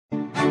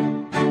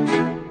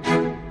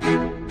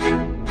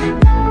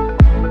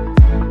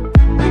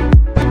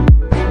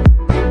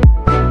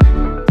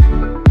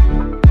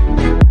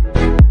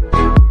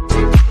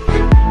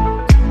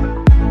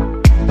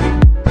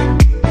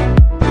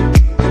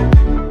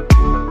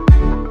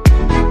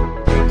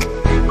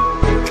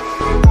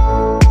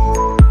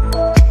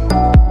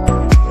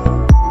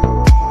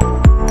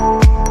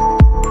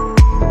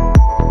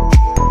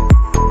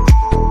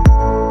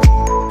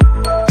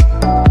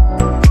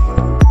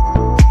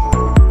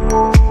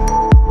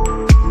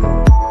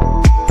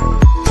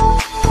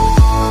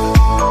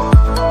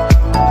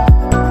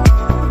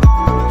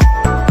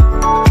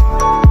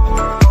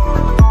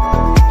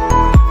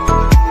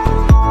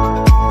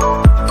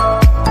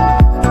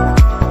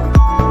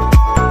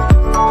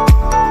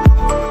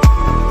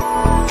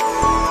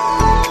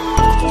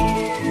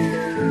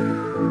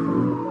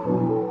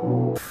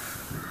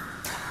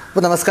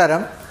അപ്പോൾ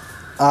നമസ്കാരം.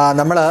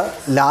 നമ്മൾ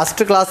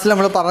ലാസ്റ്റ് ക്ലാസ്സിൽ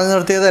നമ്മൾ പറഞ്ഞു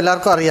നിർത്തിയത്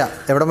എല്ലാവർക്കും അറിയാം.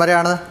 എവിടം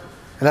വരെയാണ്?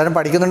 എല്ലാവരും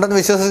പഠിക്കുന്നുണ്ടെന്ന്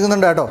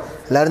വിശ്വസിക്കുന്നുണ്ട് കേട്ടോ.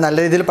 എല്ലാവരും നല്ല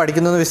രീതിയിൽ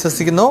പഠിക്കുന്നെന്ന്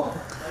വിശ്വസിക്കുന്നു.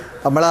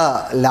 നമ്മൾ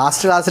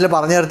ലാസ്റ്റ് ക്ലാസ്സിൽ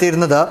പറഞ്ഞു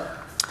നിർത്തിയിരുന്നത്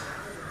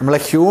നമ്മൾ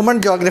ഹ്യൂമൻ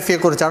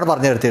ജോഗ്രഫിയെക്കുറിച്ചാണ്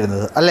പറഞ്ഞു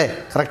നിർത്തിയിരുന്നത് അല്ലേ?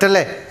 കറക്റ്റ്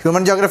അല്ലേ?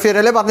 ഹ്യൂമൻ ജോഗ്രഫി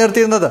വരെയല്ലേ പറഞ്ഞു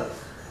നിർത്തിയിരുന്നത്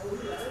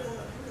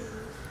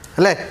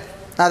അല്ലേ?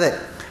 അതെ.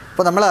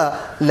 അപ്പോൾ നമ്മൾ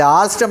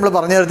ലാസ്റ്റ് നമ്മൾ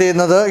പറഞ്ഞു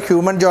നിർത്തിയിരുന്നത്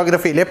ഹ്യൂമൻ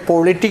ജോഗ്രഫിയിലെ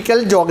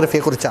പൊളിറ്റിക്കൽ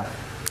ജോഗ്രഫിയെക്കുറിച്ചാണ്.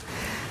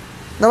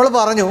 നമ്മൾ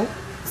പറഞ്ഞു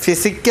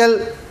ഫിസിക്കൽ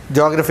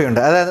ജോഗ്രഫി ഉണ്ട്,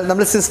 അതായത്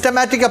നമ്മൾ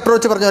സിസ്റ്റമാറ്റിക്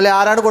അപ്രോച്ച് പറഞ്ഞു അല്ലേ?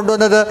 ആരാണ്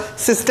കൊണ്ടുവന്നത്?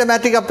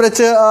 സിസ്റ്റമാറ്റിക്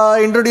അപ്രോച്ച്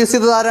ഇൻട്രൊഡ്യൂസ്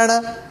ചെയ്തത് ആരാണ്?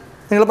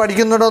 നിങ്ങൾ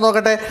പഠിക്കുന്നുണ്ടോ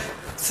നോക്കട്ടെ.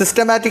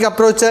 സിസ്റ്റമാറ്റിക്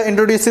അപ്രോച്ച്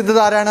ഇൻട്രൊഡ്യൂസ്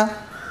ചെയ്തത് ആരാണ്?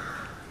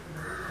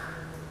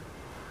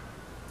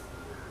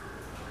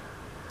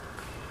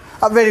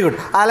 Very good,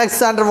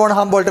 Alexander von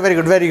Humboldt. Very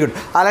good, very good.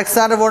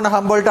 Alexander von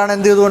ഹംബോൾട്ടാണ്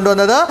എന്ത് ചെയ്ത്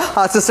കൊണ്ടുവന്നത്?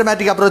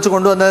 സിസ്റ്റമാറ്റിക് അപ്രോച്ച്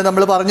കൊണ്ടുവന്നത്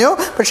നമ്മൾ പറഞ്ഞു.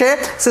 പക്ഷേ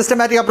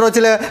സിസ്റ്റമാറ്റിക്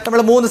അപ്രോച്ചിൽ നമ്മൾ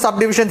 3 സബ്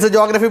ഡിവിഷൻസ്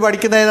ജോഗ്രഫി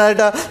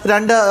പഠിക്കുന്നതിനായിട്ട്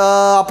 2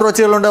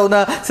 അപ്രോച്ചുകളുണ്ട്.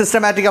 ഒന്ന്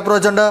സിസ്റ്റമാറ്റിക്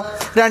അപ്രോച്ച് ഉണ്ട്,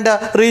 2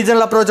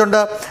 റീജിയണൽ അപ്രോച്ച്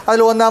ഉണ്ട്.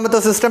 അതിൽ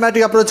ഒന്നാമത്തെ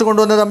സിസ്റ്റമാറ്റിക് അപ്രോച്ച്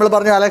കൊണ്ടുവന്നത് നമ്മൾ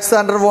പറഞ്ഞു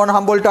അലക്സാണ്ടർ വോൺ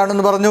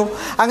ഹംബോൾട്ടാണെന്ന് പറഞ്ഞു.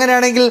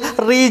 അങ്ങനെയാണെങ്കിൽ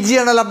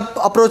റീജിയണൽ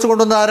അപ്രോച്ച്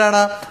കൊണ്ടുവന്നത്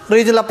ആരാണ്?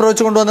 റീജിയണൽ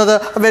അപ്രോച്ച് കൊണ്ടുവന്നത്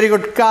വെരി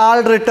ഗുഡ്, കാൾ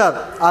റിട്ടർ.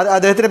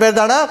 അദ്ദേഹത്തിൻ്റെ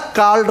പേരെന്താണ്?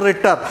 കാൾ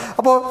റിട്ടർ.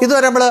 അപ്പോൾ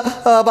ഇതുവരെ നമ്മൾ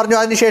പറഞ്ഞു.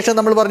 അതിനുശേഷം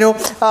നമ്മൾ പറഞ്ഞു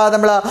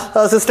നമ്മൾ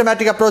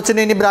സിസ്റ്റമാറ്റിക്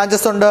അപ്രോച്ചിന് ഇനി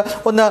ബ്രാഞ്ചസ് ഉണ്ട്.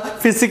 ഒന്ന്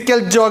ഫിസിക്കൽ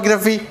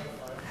ജോഗ്രഫി.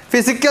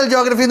 ഫിസിക്കൽ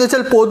ജോഗ്രഫി എന്ന്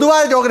വെച്ചാൽ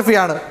പൊതുവായ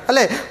ജോഗ്രഫിയാണ്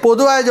അല്ലേ?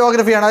 പൊതുവായ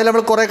ജോഗ്രഫിയാണ്. അതിൽ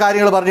നമ്മൾ കുറേ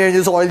കാര്യങ്ങൾ പറഞ്ഞു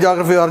കഴിഞ്ഞു. സോയിൽ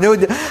ജോഗ്രഫി പറഞ്ഞു,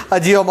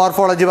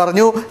 ജിയോമോർഫോളജി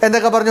പറഞ്ഞു,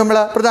 എന്തൊക്കെ പറഞ്ഞു നമ്മൾ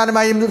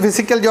പ്രധാനമായും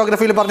ഫിസിക്കൽ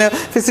ജോഗ്രഫിയിൽ പറഞ്ഞു.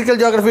 ഫിസിക്കൽ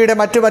ജോഗ്രഫിയുടെ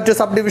മറ്റ്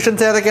സബ്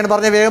ഡിവിഷൻസ് ഏതൊക്കെയാണ്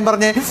പറഞ്ഞത്? വേഗം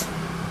പറഞ്ഞേ.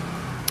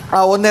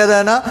 ഒന്ന്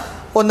ഏതാണ്?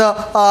 ഒന്ന്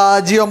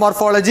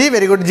ജിയോമോർഫോളജി.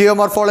 Very good,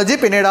 geomorphology.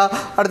 പിന്നീട്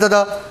അടുത്തത്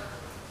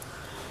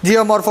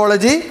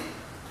geomorphology.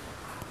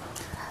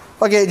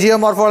 Okay,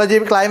 geomorphology,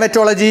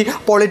 climatology,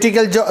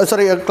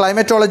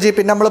 climatology.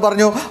 പിന്നെ നമ്മൾ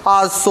പറഞ്ഞു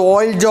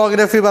സോയിൽ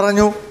ജോഗ്രഫി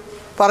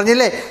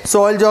പറഞ്ഞില്ലേ?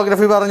 സോയിൽ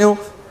ജോഗ്രഫി പറഞ്ഞു,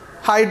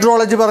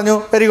 ഹൈഡ്രോളജി പറഞ്ഞു.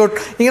 Very good.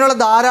 ഇങ്ങനെയുള്ള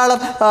ധാരാളം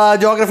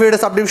ജോഗ്രഫിയുടെ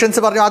സബ് ഡിവിഷൻസ്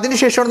പറഞ്ഞു.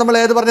 അതിനുശേഷമാണ് നമ്മൾ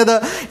ഏത് പറഞ്ഞത്?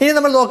 ഇനി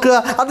നമ്മൾ നോക്കുക,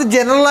 അത്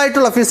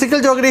ജനറലായിട്ടുള്ള ഫിസിക്കൽ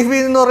ജോഗ്രഫി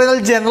എന്ന്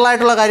പറയുന്നത്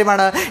ജനറലായിട്ടുള്ള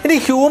കാര്യമാണ്. ഇനി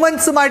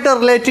ഹ്യൂമൻസുമായിട്ട്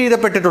റിലേറ്റ്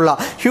ചെയ്യപ്പെട്ടിട്ടുള്ള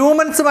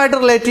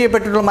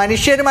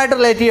മനുഷ്യരുമായിട്ട്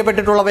റിലേറ്റ്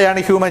ചെയ്യപ്പെട്ടിട്ടുള്ളവയാണ്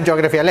ഹ്യൂമൻ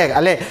ജോഗ്രഫി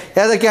അല്ലേ?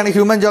 ഏതൊക്കെയാണ്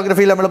ഹ്യൂമൻ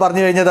ജോഗ്രഫിയിൽ നമ്മൾ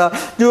പറഞ്ഞു കഴിഞ്ഞത്?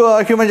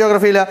 Human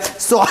ജോഗ്രഫിയിൽ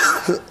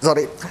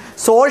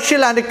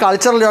social and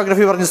cultural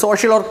geography പറഞ്ഞു.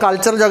 സോഷ്യൽ ഓർ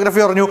കൾച്ചറൽ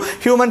ജോഗ്രഫി പറഞ്ഞു,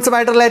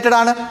 ഹ്യൂമൻസുമായിട്ട് റിലേറ്റഡ്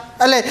ആണ്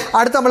അല്ലേ?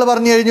 അടുത്ത് നമ്മൾ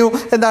പറഞ്ഞു കഴിഞ്ഞു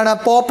എന്താണ്?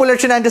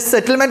 Population and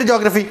settlement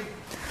geography.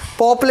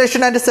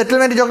 Population and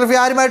settlement geography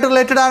ആരുമായിട്ട്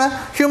റിലേറ്റഡ് ആണ്?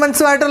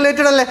 ഹ്യൂമൻസുമായിട്ട്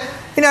റിലേറ്റഡ് അല്ലേ?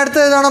 ഇനി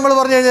അടുത്തതാണ് നമ്മൾ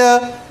പറഞ്ഞു കഴിഞ്ഞത്.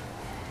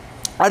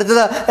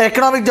 അടുത്തത്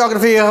എക്കണോമിക്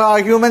ജോഗ്രഫി,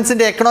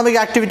 ഹ്യൂമൻസിൻ്റെ എക്കണോമിക്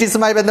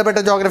ആക്ടിവിറ്റീസുമായി ബന്ധപ്പെട്ട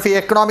ജോഗ്രഫി,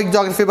 എക്കണോമിക്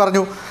ജോഗ്രഫി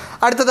പറഞ്ഞു.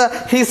 അടുത്തത്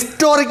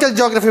ഹിസ്റ്റോറിക്കൽ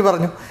ജോഗ്രഫി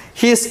പറഞ്ഞു.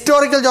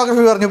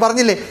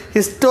 പറഞ്ഞില്ലേ?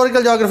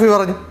 ഹിസ്റ്റോറിക്കൽ ജോഗ്രഫി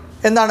പറഞ്ഞു.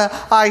 എന്താണ്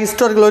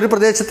ഹിസ്റ്റോറിക്കൽ? ഒരു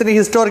പ്രദേശത്തിന്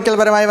ഹിസ്റ്റോറിക്കൽ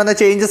പരമായി വന്ന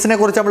ചേഞ്ചസിനെ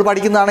കുറിച്ച് നമ്മൾ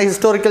പഠിക്കുന്നതാണ്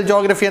ഹിസ്റ്റോറിക്കൽ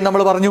ജോഗ്രഫി എന്ന്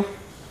നമ്മൾ പറഞ്ഞു.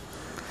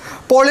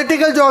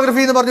 പൊളിറ്റിക്കൽ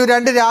ജോഗ്രഫി എന്ന് പറഞ്ഞു.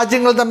 2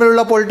 രാജ്യങ്ങൾ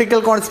തമ്മിലുള്ള പൊളിറ്റിക്കൽ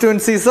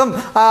കോൺസ്റ്റിറ്റ്യുവൻസീസും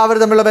അവർ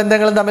തമ്മിലുള്ള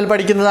ബന്ധങ്ങളും തമ്മിൽ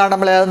പഠിക്കുന്നതാണ്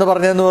നമ്മൾ ഏതെന്ന്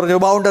പറഞ്ഞു.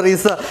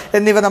 ബൗണ്ടറീസ്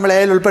എന്നിവ നമ്മൾ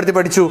ഏതിൽ ഉൾപ്പെടുത്തി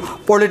പഠിച്ചു?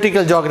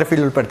 പൊളിറ്റിക്കൽ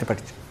ജോഗ്രഫിയിൽ ഉൾപ്പെടുത്തി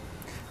പഠിച്ചു.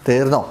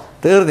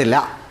 തീർന്നില്ല.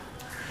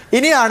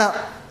 ഇനിയാണ്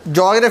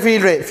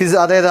ജോഗ്രഫിയിലെ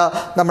അതായത്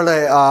നമ്മുടെ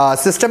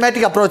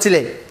സിസ്റ്റമാറ്റിക്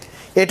അപ്രോച്ചിലെ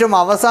ഏറ്റവും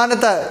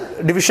അവസാനത്തെ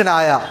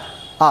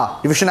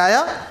ഡിവിഷനായ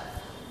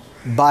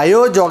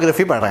ബയോ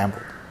ജോഗ്രഫി പറയാൻ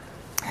പോകും.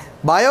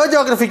 ബയോ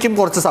ജോഗ്രഫിക്കും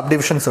കുറച്ച് സബ്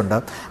ഡിവിഷൻസ് ഉണ്ട്.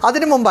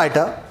 അതിന്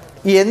മുമ്പായിട്ട്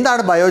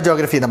എന്താണ് ബയോ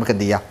ജോഗ്രഫി നമുക്ക്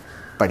എന്ത് ചെയ്യാം?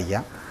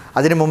 പഠിക്കാം.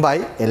 അതിന്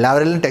മുമ്പായി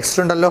എല്ലാവരിലും ടെക്സ്റ്റ്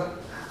ഉണ്ടല്ലോ.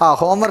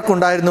 ഹോംവർക്ക്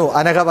ഉണ്ടായിരുന്നു.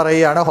 അനഘ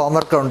പറയുകയാണ്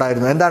ഹോംവർക്ക്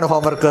ഉണ്ടായിരുന്നു. എന്താണ്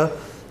ഹോംവർക്ക്?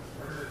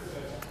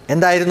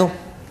 എന്തായിരുന്നു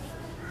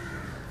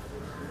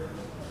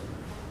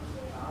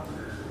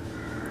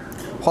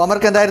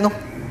ഹോംവർക്ക്? എന്തായിരുന്നു?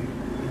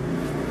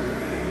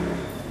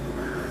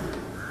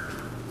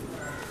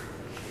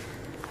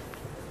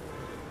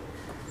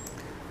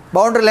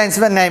 Boundary lines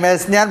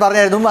നൈമേഴ്സ്. ഞാൻ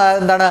പറഞ്ഞായിരുന്നു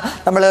എന്താണ്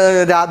നമ്മൾ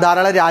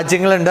ധാരാളം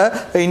രാജ്യങ്ങളുണ്ട്.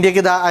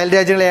 ഇന്ത്യക്ക് അയൽ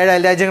രാജ്യങ്ങൾ 7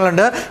 അയൽ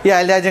രാജ്യങ്ങളുണ്ട്. ഈ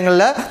അയൽ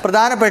രാജ്യങ്ങളിൽ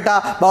പ്രധാനപ്പെട്ട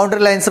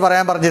ബൗണ്ടറി ലൈൻസ്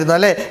പറയാൻ പറഞ്ഞിരുന്നു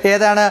അല്ലേ?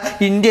 ഏതാണ്?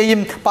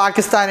 ഇന്ത്യയും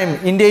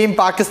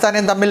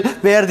പാകിസ്ഥാനെയും തമ്മിൽ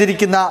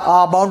വേർതിരിക്കുന്ന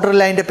ബൗണ്ടറി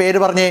ലൈനിൻ്റെ പേര്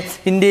പറഞ്ഞേ.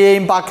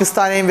 ഇന്ത്യയെയും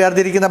പാകിസ്ഥാനെയും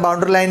വേർതിരിക്കുന്ന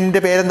ബൗണ്ടറി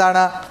ലൈനിൻ്റെ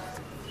പേരെന്താണ്?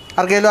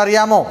 ആർക്കെങ്കിലും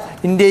അറിയാമോ?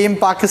 ഇന്ത്യയും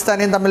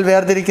പാകിസ്ഥാനെയും തമ്മിൽ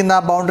വേർതിരിക്കുന്ന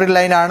ബൗണ്ടറി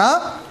ലൈനാണ്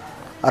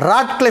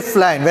റാഡ്ക്ലിഫ്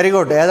ലൈൻ. Very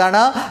good.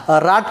 ഏതാണ്?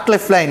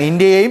 Radcliffe line.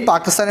 ഇന്ത്യയെയും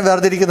പാകിസ്ഥാനെയും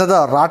വേർതിരിക്കുന്നത്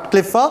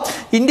റാഡ്ക്ലിഫ്.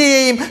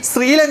 ഇന്ത്യയെയും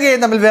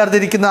ശ്രീലങ്കയെയും തമ്മിൽ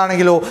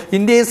വേർതിരിക്കുന്നതാണെങ്കിലോ?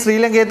 ഇന്ത്യയും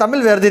ശ്രീലങ്കയും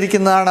തമ്മിൽ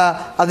വേർതിരിക്കുന്നതാണ്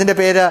അതിൻ്റെ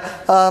പേര്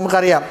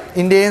നമുക്കറിയാം.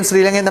 ഇന്ത്യയും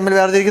ശ്രീലങ്കയും തമ്മിൽ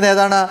വേർതിരിക്കുന്ന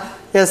ഏതാണ്?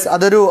 യെസ്,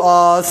 അതൊരു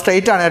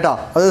സ്ട്രെയിറ്റ് ആണ് കേട്ടോ.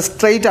 അത്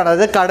സ്ട്രെയിറ്റ് ആണ്.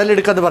 അത്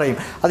കടലിടുക്കെന്ന് പറയും.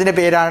 അതിൻ്റെ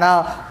പേരാണ്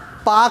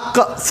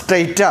പാക്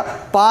സ്ട്രെയിറ്റ്.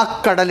 പാക്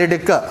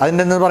കടലിടുക്ക്.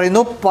 അതിൻ്റെ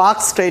പറയുന്നു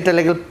പാക് സ്ട്രെയിറ്റ്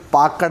അല്ലെങ്കിൽ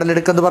പാക്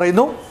കടലിടുക്കെന്ന്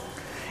പറയുന്നു.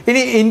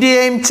 ഇനി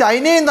ഇന്ത്യയെയും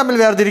ചൈനയും തമ്മിൽ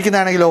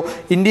വേർതിരിക്കുന്നതാണെങ്കിലോ?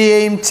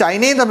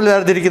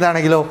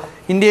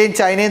 ഇന്ത്യയും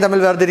ചൈനയും തമ്മിൽ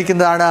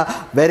വേർതിരിക്കുന്നതാണ്.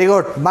 Very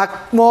good,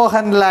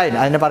 McMahon line.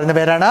 അതിന് പറയുന്ന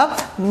പേരാണ്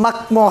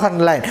മക്മോഹൻ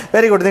ലൈൻ.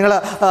 Very good. നിങ്ങൾ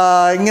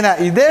ഇങ്ങനെ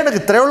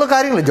ഇത്രയേ ഉള്ളൂ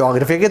കാര്യങ്ങൾ.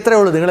 ജോഗ്രഫിയൊക്കെ ഇത്രയേ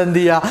ഉള്ളൂ. നിങ്ങൾ എന്ത്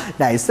ചെയ്യുക,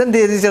 നൈസ് എന്ത്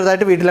ചെയ്ത്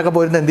ചെറുതായിട്ട് വീട്ടിലൊക്കെ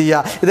പോയിരുന്ന എന്ത്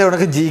ചെയ്യുക, ഇതേ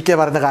കണക്ക് GK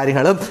പറയുന്ന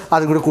കാര്യങ്ങളും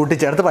അതും കൂടി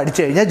കൂട്ടിച്ചേർത്ത് പഠിച്ചു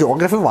കഴിഞ്ഞാൽ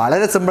ജോഗ്രഫി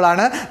വളരെ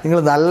സിമ്പിളാണ്. നിങ്ങൾ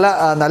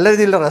നല്ല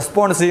രീതിയിൽ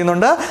റെസ്പോൺസ്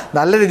ചെയ്യുന്നുണ്ട്,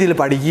 നല്ല രീതിയിൽ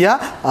പഠിക്കുക,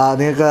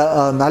 നിങ്ങൾക്ക്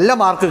നല്ല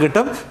മാർക്ക്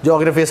കിട്ടും.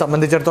 ജോഗ്രഫിയെ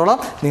സംബന്ധിച്ചിടത്തോളം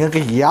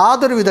നിങ്ങൾക്ക്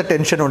യാതൊരുവിധ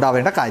ടെൻഷനും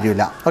ഉണ്ടാവേണ്ട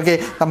കാര്യമില്ല. ഓക്കെ,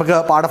 നമുക്ക്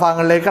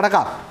പാഠഭാഗങ്ങളിലേക്ക്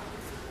കടക്കാം.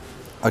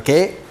 ഓക്കെ,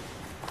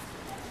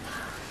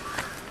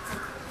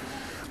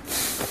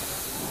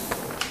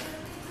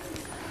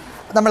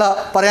 നമ്മൾ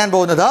പറയാൻ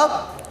പോകുന്നത്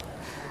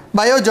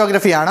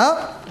ബയോജോഗ്രഫിയാണ്.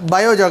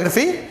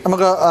 ബയോജോഗ്രഫി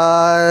നമുക്ക്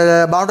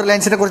ബൗണ്ടറി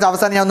ലൈൻസിനെ കുറിച്ച്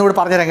അവസാനം ഞാൻ ഒന്നുകൂടി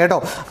പറഞ്ഞുതരാം കേട്ടോ.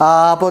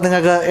 അപ്പോൾ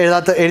നിങ്ങൾക്ക്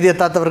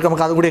എഴുതിയെത്താത്തവർക്ക്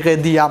നമുക്ക് അതുകൂടിയൊക്കെ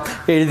എന്ത്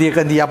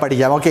ചെയ്യാം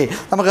പഠിക്കാം. ഓക്കെ,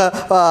 നമുക്ക്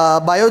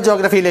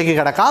ബയോജോഗ്രഫിയിലേക്ക്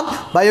കിടക്കാം.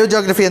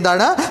 ബയോജോഗ്രഫി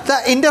എന്താണ്? The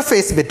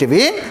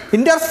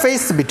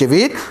interface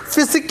between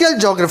physical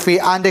geography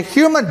and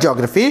human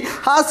geography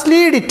has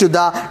lead to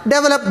the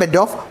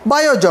development of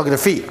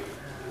ബയോജോഗ്രഫി.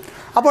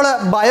 അപ്പോൾ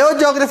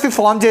ബയോജോഗ്രഫി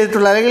ഫോം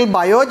ചെയ്തിട്ടുള്ള അല്ലെങ്കിൽ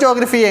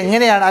ബയോജോഗ്രഫി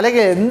എങ്ങനെയാണ്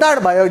അല്ലെങ്കിൽ എന്താണ്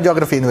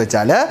ബയോജോഗ്രഫി എന്ന്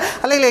വെച്ചാൽ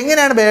അല്ലെങ്കിൽ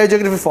എങ്ങനെയാണ്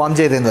ബയോജോഗ്രഫി ഫോം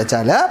ചെയ്തതെന്ന്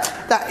വെച്ചാൽ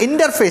the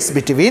interface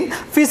between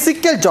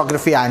physical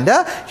geography and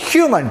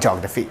human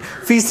geography.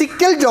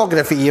 Physical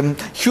ജോഗ്രഫിയും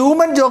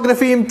human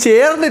ജോഗ്രഫിയും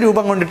ചേർന്ന്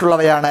രൂപം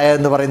കൊണ്ടിട്ടുള്ളവയാണ്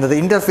എന്ന് പറയുന്നത്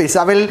ഇൻ്റർഫേസ്.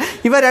 അവയിൽ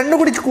ഇവ രണ്ടും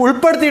കൂടി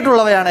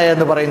ഉൾപ്പെടുത്തിയിട്ടുള്ളവയാണ്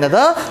എന്ന്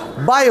പറയുന്നത്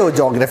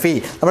ബയോജോഗ്രഫി.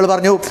 നമ്മൾ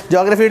പറഞ്ഞു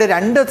ജോഗ്രഫിയുടെ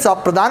രണ്ട്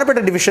പ്രധാനപ്പെട്ട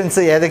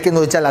ഡിവിഷൻസ്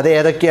ഏതൊക്കെയെന്ന് വെച്ചാൽ അത്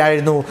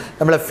ഏതൊക്കെയായിരുന്നു?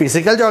 നമ്മൾ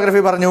ഫിസിക്കൽ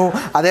ജോഗ്രഫി പറഞ്ഞു,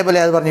 അതേപോലെ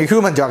അത് പറഞ്ഞു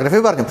ഹ്യൂമൻ ജോഗ്രഫി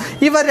പറഞ്ഞു.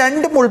 ഇവ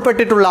രണ്ടും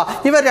ഉൾപ്പെട്ടിട്ടുള്ള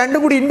ഇവ രണ്ടും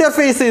കൂടി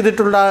ഇൻ്റർഫേസ്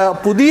ചെയ്തിട്ടുള്ള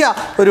പുതിയ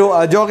ഒരു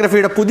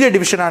ജോഗ്രഫിയുടെ പുതിയ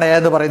ഡിവിഷനാണ്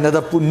എന്ന് പറയുന്നത്,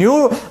 ന്യൂ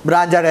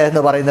ബ്രാഞ്ചാണ്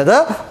എന്ന് പറയുന്നത്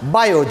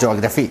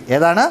ബയോജോഗ്രഫി.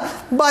 ഏതാണ്?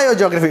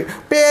 ബയോജോഗ്രഫി.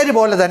 പേര്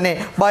പോലെ തന്നെ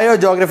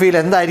ബയോജോഗ്രഫിയിൽ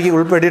എന്തായിരിക്കും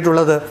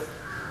ഉൾപ്പെട്ടിട്ടുള്ളത്?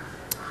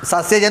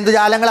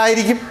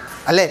 സസ്യജന്തുജാലങ്ങളായിരിക്കും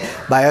അല്ലേ?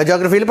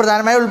 ബയോജോഗ്രഫിയിൽ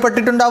പ്രധാനമായി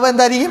ഉൾപ്പെട്ടിട്ടുണ്ടാവുക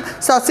എന്തായിരിക്കും?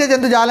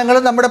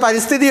 സസ്യജന്തുജാലങ്ങളും നമ്മുടെ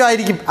പരിസ്ഥിതിയും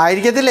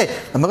ആയിരിക്കത്തില്ലേ?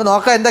 നമുക്ക്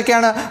നോക്കാം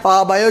എന്തൊക്കെയാണ്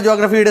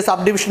ബയോജോഗ്രഫിയുടെ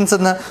സബ് ഡിവിഷൻസ്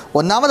എന്ന്.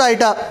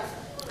 ഒന്നാമതായിട്ട്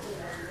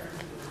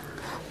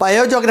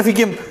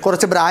ബയോജോഗ്രഫിക്കും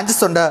കുറച്ച്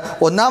ബ്രാഞ്ചസ് ഉണ്ട്.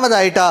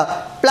 ഒന്നാമതായിട്ട്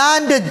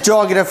പ്ലാന്റ്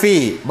ജോഗ്രഫി.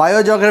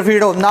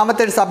 ബയോജോഗ്രഫിയുടെ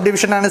ഒന്നാമത്തെ ഒരു സബ്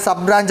ഡിവിഷനാണ്,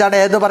 സബ് ബ്രാഞ്ചാണ്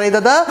ഏത്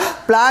പറയുന്നത്?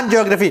 Plant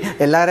geography.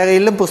 എല്ലാവരുടെ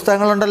കയ്യിലും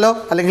പുസ്തകങ്ങളുണ്ടല്ലോ,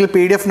 അല്ലെങ്കിൽ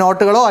PDF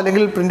നോട്ടുകളോ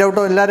അല്ലെങ്കിൽ പ്രിൻ്റ്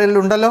ഔട്ടോ എല്ലാവരുടെ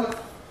കയ്യിലും ഉണ്ടല്ലോ.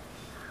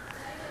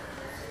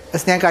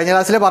 ഞാൻ കഴിഞ്ഞ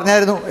ക്ലാസ്സിൽ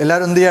പറഞ്ഞായിരുന്നു,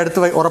 എല്ലാവരും എന്ത് ചെയ്യുക,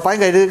 അടുത്ത് ഉറപ്പായും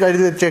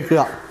കരുതി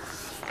വെച്ചേക്കുക.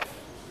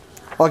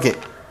 ഓക്കെ,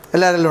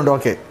 എല്ലാവരും ഉണ്ട്.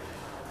 Okay,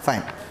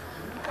 fine.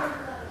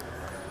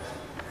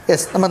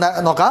 യെസ്, നമ്മൾ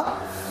നോക്കാം.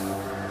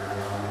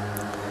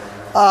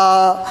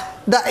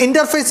 ദ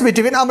ഇൻ്റർഫേസ്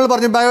ബിറ്റ്വീൻ നമ്മൾ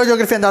പറഞ്ഞു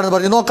ബയോജോഗ്രഫി എന്താണെന്ന്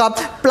പറഞ്ഞു. നോക്കാം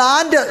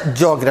പ്ലാന്റ്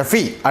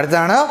ജോഗ്രഫി.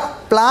 അടുത്താണ്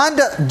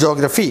plant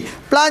geography.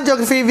 Plant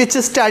geography which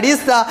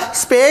studies the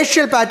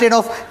spatial pattern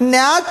of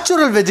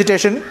natural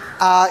vegetation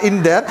in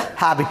there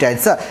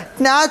habitats.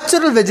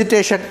 Natural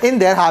vegetation in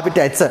there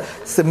habitats.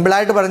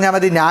 സിമ്പിളായിട്ട് പറഞ്ഞാൽ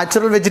മതി.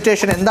 നാച്ചുറൽ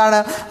വെജിറ്റേഷൻ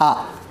എന്താണ്?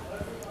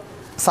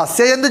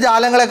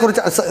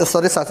 സസ്യജന്തുജാലങ്ങളെക്കുറിച്ച്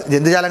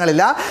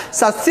ജന്തുജാലങ്ങളില്ല,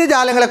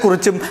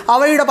 സസ്യജാലങ്ങളെക്കുറിച്ചും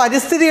അവയുടെ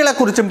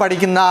പരിസ്ഥിതികളെക്കുറിച്ചും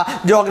പഠിക്കുന്ന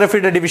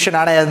ജോഗ്രഫിയുടെ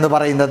ഡിവിഷനാണ് എന്ന്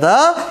പറയുന്നത്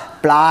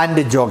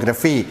പ്ലാന്റ്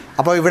ജോഗ്രഫി.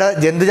 അപ്പോൾ ഇവിടെ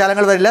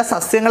ജന്തുജാലങ്ങൾ വരില്ല,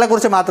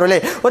 സസ്യങ്ങളെക്കുറിച്ച് മാത്രമല്ലേ.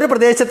 ഒരു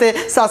പ്രദേശത്തെ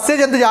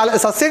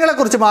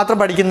സസ്യങ്ങളെക്കുറിച്ച് മാത്രം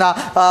പഠിക്കുന്ന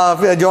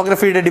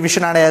ജോഗ്രഫിയുടെ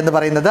ഡിവിഷനാണ് എന്ന്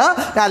പറയുന്നത്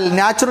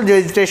നാച്ചുറൽ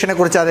വെജിറ്റേഷനെ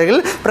കുറിച്ച്, അല്ലെങ്കിൽ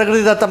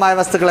പ്രകൃതിദത്തമായ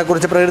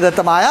വസ്തുക്കളെക്കുറിച്ച്,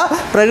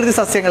 പ്രകൃതി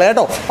സസ്യങ്ങൾ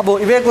കേട്ടോ. അപ്പോൾ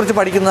ഇവയെക്കുറിച്ച്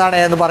പഠിക്കുന്നതാണ്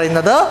എന്ന്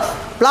പറയുന്നത്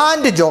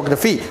പ്ലാന്റ്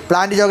ജോഗ്രഫി.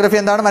 പ്ലാന്റ് ജോഗ്രഫി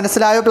എന്താണ്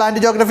മനസ്സിലായോ? പ്ലാന്റ്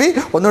ജോഗ്രഫി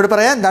ഒന്നുകൂടി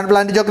പറയാം. എന്താണ്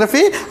plant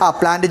geography?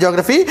 Plant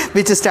geography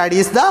which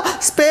studies the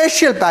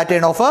spatial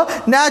pattern of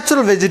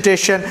natural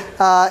vegetation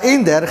in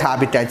there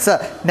habitats.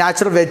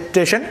 Natural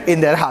vegetation in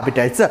there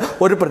habitats.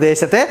 ഒരു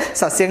പ്രദേശത്തെ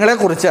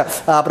സസ്യങ്ങളെക്കുറിച്ച്,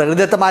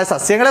 പ്രകൃതിദത്തമായ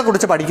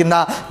സസ്യങ്ങളെക്കുറിച്ച് പഠിക്കുന്ന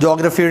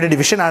ജോഗ്രഫിയുടെ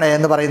ഡിവിഷനാണ്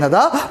എന്ന്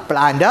പറയുന്നത്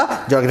പ്ലാന്റ്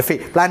ജോഗ്രഫി.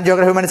 പ്ലാന്റ്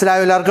ജോഗ്രഫി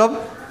മനസ്സിലായോ എല്ലാവർക്കും?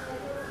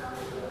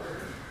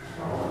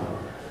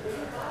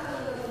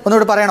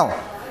 ഒന്നുകൂടി പറയണോ?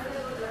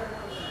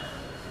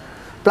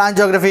 Plant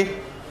geography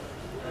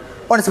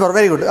once more.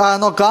 Very good.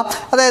 നോക്കാം.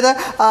 അതായത്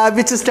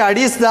which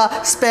studies the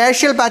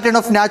spatial pattern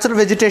of natural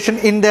vegetation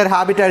in there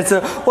habitats.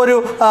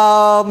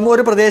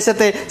 ഒരു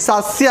പ്രദേശത്തെ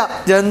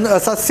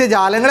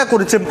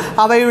സസ്യജാലങ്ങളെക്കുറിച്ചും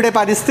അവയുടെ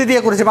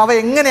പരിസ്ഥിതിയെക്കുറിച്ചും അവ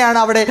എങ്ങനെയാണ്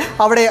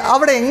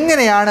അവിടെ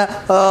എങ്ങനെയാണ്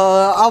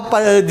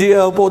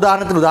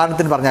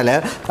ഉദാഹരണത്തിന് പറഞ്ഞാൽ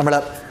നമ്മൾ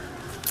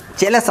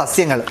ചില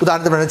സസ്യങ്ങൾ,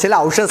 ഉദാഹരണത്തിന് പറഞ്ഞാൽ ചില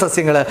ഔഷധ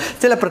സസ്യങ്ങൾ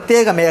ചില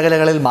പ്രത്യേക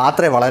മേഖലകളിൽ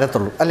മാത്രമേ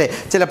വളരത്തുള്ളൂ അല്ലേ?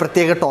 ചില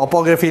പ്രത്യേക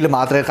ടോപ്പോഗ്രഫിയിൽ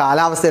മാത്രമേ,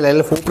 കാലാവസ്ഥയിൽ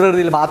അല്ലെങ്കിൽ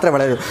ഭൂപ്രകൃതിയിൽ മാത്രമേ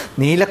വളരൂ.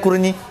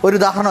 നീലക്കുറിഞ്ഞി ഒരു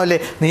ഉദാഹരണമല്ലേ?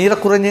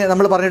 നീലക്കുറിഞ്ഞി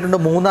നമ്മൾ പറഞ്ഞിട്ടുണ്ട്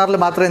മൂന്നാറിൽ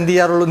മാത്രമേ എന്ത്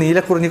ചെയ്യാറുള്ളൂ?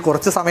 നീലക്കുറിഞ്ഞി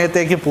കുറച്ച്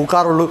സമയത്തേക്ക്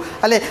പൂക്കാറുള്ളൂ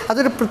അല്ലേ?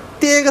 അതൊരു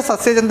പ്രത്യേക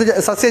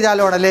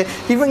സസ്യജാലമാണല്ലേ?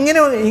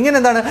 ഇങ്ങനെ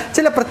എന്താണ്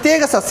ചില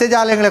പ്രത്യേക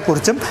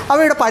സസ്യജാലങ്ങളെക്കുറിച്ചും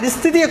അവയുടെ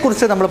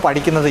പരിസ്ഥിതിയെക്കുറിച്ച് നമ്മൾ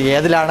പഠിക്കുന്നത്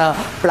ഏതിലാണ്?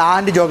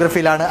 പ്ലാന്റ്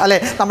ജോഗ്രഫിയിലാണ് അല്ലേ?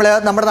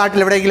 നമ്മുടെ നാട്ടിൽ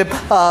എവിടെയെങ്കിലും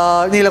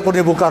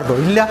നീലക്കുറിഞ്ഞി പൂക്കാറുണ്ടോ?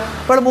 ഇല്ല.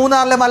 ഇപ്പോൾ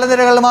മൂന്നാറിലെ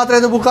മലനിരകളിൽ മാത്രമേ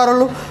ഇത്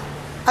പൂക്കാറുള്ളൂ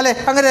അല്ലേ?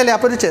 അങ്ങനെയല്ലേ?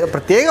 അപ്പോൾ ഒരു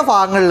പ്രത്യേക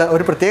ഭാഗങ്ങളിൽ,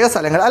 ഒരു പ്രത്യേക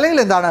സ്ഥലങ്ങൾ, അല്ലെങ്കിൽ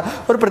എന്താണ്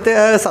ഒരു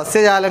പ്രത്യേക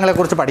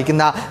സസ്യജാലങ്ങളെക്കുറിച്ച്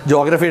പഠിക്കുന്ന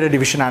ജോഗ്രഫിയുടെ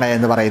ഡിവിഷനാണ്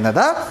എന്ന്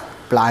പറയുന്നത്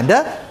പ്ലാന്റ്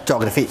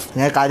ജോഗ്രഫി.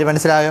 നിങ്ങൾക്ക് കാര്യം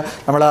മനസ്സിലായോ?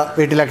 നമ്മൾ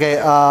വീട്ടിലൊക്കെ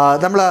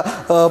നമ്മൾ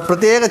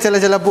പ്രത്യേക ചില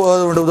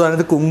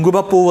ഉദാഹരണത്തിന്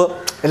കുങ്കുമപ്പൂവ്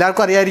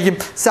എല്ലാവർക്കും അറിയായിരിക്കും.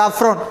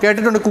 സാഫ്രോൺ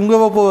കേട്ടിട്ടുണ്ട്.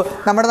 കുങ്കുമപ്പൂവ്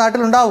നമ്മുടെ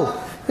നാട്ടിലുണ്ടാവും?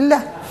 ഇല്ല.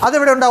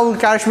 അതെവിടെ ഉണ്ടാവും?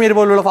 കാശ്മീർ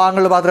പോലുള്ള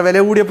ഭാഗങ്ങളിൽ മാത്രം. വില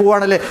കൂടിയ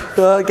പൂവാണല്ലേ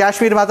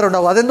കാശ്മീർ മാത്രം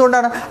ഉണ്ടാവും.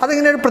 അതെന്തുകൊണ്ടാണ്?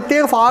 അതിങ്ങനെ ഒരു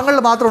പ്രത്യേക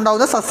ഭാഗങ്ങളിൽ മാത്രം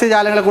ഉണ്ടാവുന്ന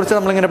സസ്യജാലങ്ങളെക്കുറിച്ച്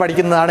നമ്മളിങ്ങനെ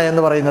പഠിക്കുന്നതാണ്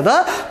എന്ന് പറയുന്നത്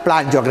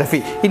പ്ലാൻ ജോഗ്രഫി.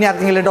 ഇനി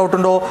ആർക്കെങ്കിലും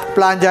ഡൗട്ടുണ്ടോ?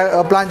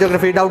 Plan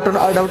geography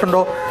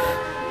ഡൗട്ടുണ്ടോ?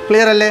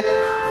 ക്ലിയർ അല്ലേ?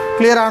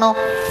 ക്ലിയർ ആണോ?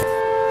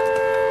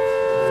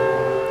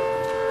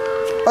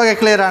 ഓക്കെ,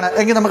 ക്ലിയർ ആണ്.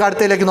 എങ്കിൽ നമുക്ക്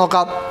അടുത്തതിലേക്ക്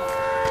നോക്കാം.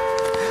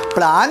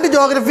 പ്ലാന്റ്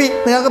ജോഗ്രഫി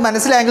നിങ്ങൾക്ക്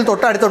മനസ്സിലായെങ്കിൽ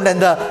തൊട്ടടുത്തുണ്ട്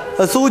എന്ത്?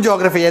 സൂ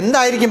ജോഗ്രഫി.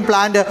 എന്തായിരിക്കും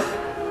പ്ലാൻ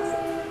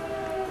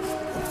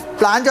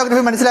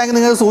ജോഗ്രഫി മനസ്സിലായെങ്കിൽ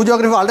നിങ്ങൾക്ക് സൂ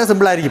ജോഗ്രഫി വളരെ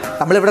സിമ്പിളായിരിക്കും.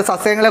 നമ്മളിവിടെ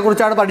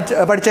സസ്യങ്ങളെക്കുറിച്ചാണ്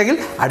പഠിച്ചെങ്കിൽ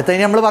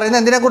അടുത്തതിന് നമ്മൾ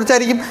പറയുന്നത്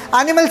എന്തിനെക്കുറിച്ചായിരിക്കും?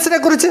 ആനിമൽസിനെ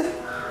കുറിച്ച്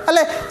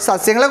അല്ലേ?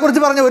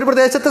 സസ്യങ്ങളെക്കുറിച്ച് പറഞ്ഞ ഒരു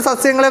പ്രദേശത്തെ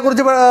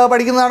സസ്യങ്ങളെക്കുറിച്ച്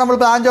പഠിക്കുന്നതാണ് നമ്മൾ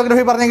പ്ലാൻ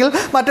ജോഗ്രഫി പറഞ്ഞെങ്കിൽ,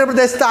 മറ്റൊരു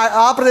പ്രദേശത്ത്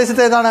ആ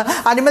പ്രദേശത്ത് ഏതാണ്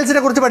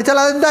അനിമൽസിനെ കുറിച്ച് പഠിച്ചാൽ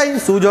അതെന്തായി?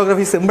 സൂ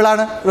ജോഗ്രഫി.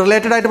 സിമ്പിളാണ്,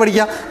 റിലേറ്റഡ് ആയിട്ട്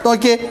പഠിക്കാം.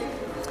 നോക്കിയേ,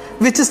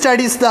 which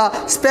studies the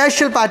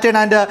spatial pattern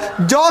and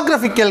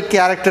geographical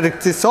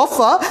characteristics of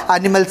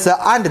animals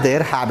and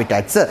their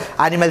habitats.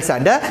 Animals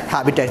and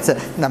habitats.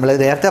 നമ്മൾ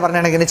നേരത്തെ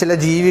പറഞ്ഞാണെങ്കിൽ ചില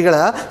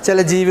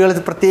ജീവികൾ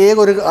പ്രത്യേക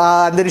ഒരു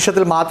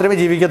അന്തരീക്ഷത്തിൽ മാത്രമേ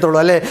ജീവിക്കത്തുള്ളൂ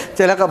അല്ലേ?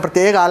 ചില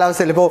പ്രത്യേക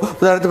കാലാവസ്ഥയിൽ. ഇപ്പോൾ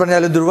ഉദാഹരണത്തിന്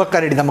പറഞ്ഞാൽ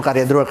ധ്രുവക്കരടി,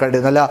 നമുക്കറിയാം ധ്രുവക്കരടി,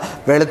 നല്ല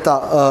വെളുത്ത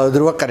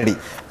ധ്രുവക്കരടി.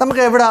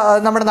 നമുക്ക് എവിടെ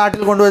നമ്മുടെ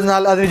നാട്ടിൽ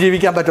കൊണ്ടുവന്നാൽ അതിന്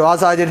ജീവിക്കാൻ പറ്റുമോ? ആ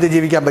സാഹചര്യത്തിൽ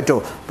ജീവിക്കാൻ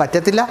പറ്റുമോ?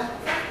 പറ്റത്തില്ല.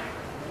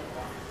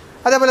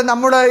 അതേപോലെ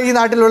നമ്മുടെ ഈ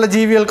നാട്ടിലുള്ള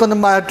ജീവികൾക്കൊന്നും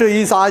മറ്റു ഈ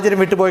സാഹചര്യം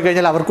വിട്ടുപോയി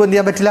കഴിഞ്ഞാൽ അവർക്കും എന്ത്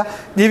ചെയ്യാൻ പറ്റില്ല?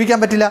 ജീവിക്കാൻ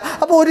പറ്റില്ല.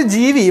 അപ്പോൾ ഒരു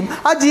ജീവിയും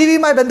ആ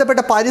ജീവിയുമായി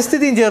ബന്ധപ്പെട്ട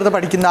പരിസ്ഥിതിയും ചേർന്ന്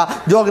പഠിക്കുന്ന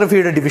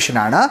ജോഗ്രഫിയുടെ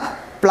ഡിവിഷനാണ്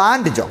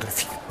പ്ലാന്റ്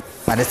ജോഗ്രഫി.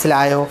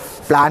 മനസ്സിലായോ?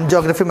 പ്ലാന്റ്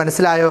ജോഗ്രഫി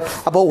മനസ്സിലായോ?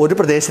 അപ്പോൾ ഒരു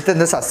പ്രദേശത്തെ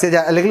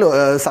അല്ലെങ്കിൽ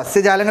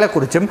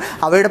സസ്യജാലങ്ങളെക്കുറിച്ചും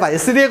അവയുടെ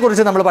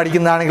പരിസ്ഥിതിയെക്കുറിച്ചും നമ്മൾ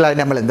പഠിക്കുന്നതാണെങ്കിൽ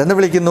അതിനെ നമ്മൾ എന്തെന്ന്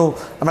വിളിക്കുന്നു?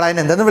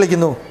 എന്തെന്ന്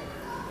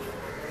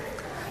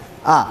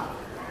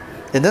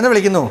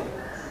വിളിക്കുന്നു?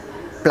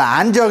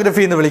 പ്ലാൻ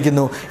ജോഗ്രഫി എന്ന്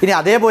വിളിക്കുന്നു. ഇനി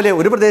അതേപോലെ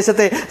ഒരു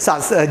പ്രദേശത്തെ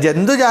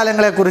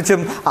ജന്തുജാലങ്ങളെക്കുറിച്ചും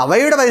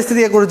അവയുടെ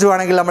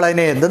പരിസ്ഥിതിയെക്കുറിച്ചുമാണെങ്കിൽ നമ്മൾ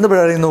അതിനെ എന്തെന്ന്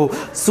പറയുന്നു?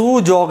 സൂ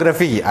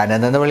ജോഗ്രഫി.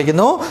 അതിനെന്തെന്ന്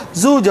വിളിക്കുന്നു?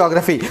 സൂ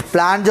ജോഗ്രഫി.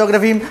 പ്ലാൻ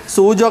ജോഗ്രഫിയും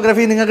സൂ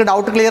ജോഗ്രഫിയും നിങ്ങൾക്ക്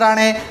ഡൗട്ട് ക്ലിയർ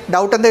ആണേ?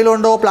 ഡൗട്ട് എന്തെങ്കിലും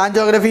ഉണ്ടോ? പ്ലാൻ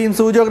ജോഗ്രഫിയും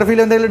സൂ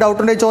ജോഗ്രഫിയിലും എന്തെങ്കിലും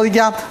ഡൗട്ട് ഉണ്ടെങ്കിൽ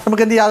ചോദിക്കാം.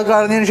 നമുക്ക് എന്ത് ചെയ്യാം? അത്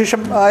കഴിഞ്ഞതിന്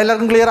ശേഷം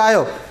എല്ലാവർക്കും ക്ലിയർ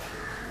ആയോ?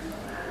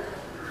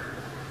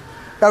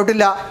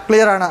 ഡൗട്ടില്ല?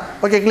 ക്ലിയർ ആണ്?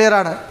 ഓക്കെ, ക്ലിയർ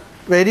ആണ്.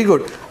 Very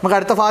good. നമുക്ക്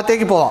അടുത്ത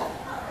ഭാഗത്തേക്ക് പോവാം.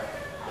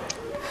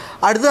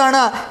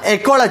 അടുത്തതാണ്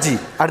എക്കോളജി.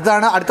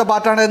 അടുത്ത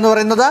പാർട്ടാണ് എന്ന്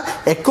പറയുന്നത്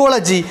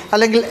എക്കോളജി.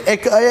 അല്ലെങ്കിൽ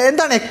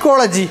എന്താണ്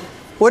എക്കോളജി?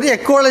 ഒരു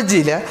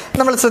എക്കോളജിയിൽ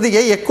നമ്മൾ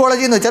ശ്രദ്ധിക്കുക,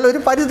 എക്കോളജി എന്ന് വെച്ചാൽ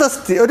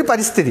ഒരു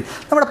പരിസ്ഥിതി.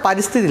 നമ്മുടെ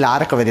പരിസ്ഥിതിയിൽ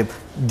ആരൊക്കെ വരും?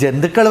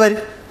 ജന്തുക്കൾ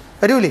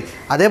വരൂലേ?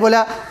 അതേപോലെ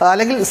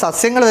അല്ലെങ്കിൽ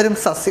സസ്യങ്ങൾ വരും.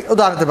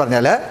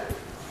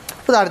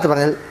 ഉദാഹരണത്തിന്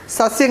പറഞ്ഞാൽ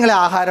സസ്യങ്ങളെ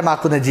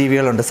ആഹാരമാക്കുന്ന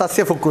ജീവികളുണ്ട്,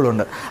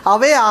 സസ്യഫുക്കുകളുണ്ട്.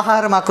 അവയെ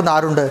ആഹാരമാക്കുന്ന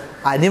ആരുണ്ട്?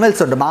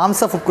 അനിമൽസ് ഉണ്ട്.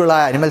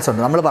 മാംസഫുക്കുകളായ അനിമൽസ്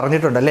ഉണ്ട്. നമ്മൾ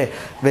പറഞ്ഞിട്ടുണ്ടല്ലേ,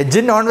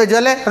 വെജും നോൺ വെജും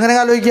അല്ലേ? അങ്ങനെ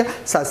ആലോചിക്കുക.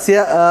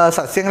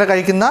 സസ്യങ്ങളെ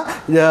കഴിക്കുന്ന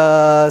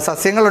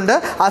സസ്യങ്ങളുണ്ട്,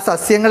 ആ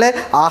സസ്യങ്ങളെ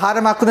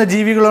ആഹാരമാക്കുന്ന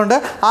ജീവികളുണ്ട്,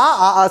 ആ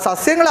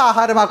സസ്യങ്ങളെ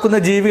ആഹാരമാക്കുന്ന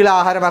ജീവികളെ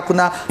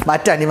ആഹാരമാക്കുന്ന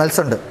മറ്റ് അനിമൽസ്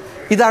ഉണ്ട്.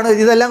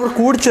 ഇതെല്ലാം കൂടി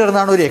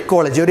കൂടിച്ചേർന്നാണ് ഒരു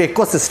എക്കോളജി, ഒരു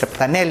എക്കോസിസ്റ്റം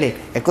തന്നെയല്ലേ?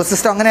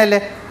 എക്കോസിസ്റ്റം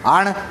അങ്ങനെയല്ലേ?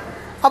 ആണ്.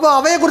 അപ്പോൾ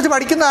അവയെക്കുറിച്ച്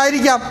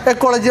പഠിക്കുന്നതായിരിക്കാം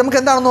എക്കോളജി. നമുക്ക്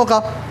എന്താണെന്ന്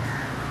നോക്കാം.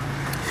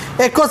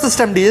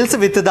 Ecosystem deals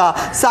with the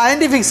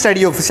scientific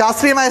study of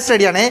ശാസ്ത്രീയമായ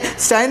സ്റ്റഡിയാണ്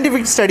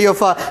scientific study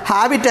of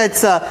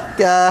habitats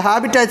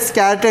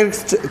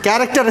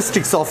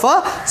characteristics of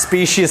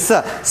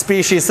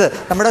species.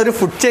 നമ്മുടെ ഒരു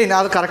ഫുഡ് ചെയിൻ,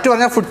 അത് കറക്റ്റ്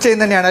പറഞ്ഞാൽ ഫുഡ് ചെയിൻ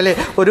തന്നെയാണ് അല്ലേ?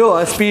 ഒരു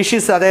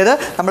സ്പീഷീസ്, അതായത്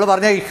നമ്മൾ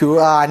പറഞ്ഞ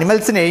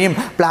അനിമൽസിനെയും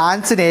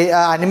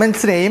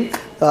പ്ലാന്റ്സിനെയും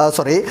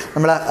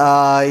നമ്മൾ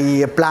ഈ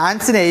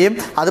പ്ലാന്റ്സിനെയും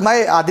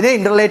അതിനെ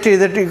ഇൻ്റർലേറ്റ്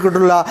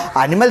ചെയ്തിട്ടുള്ള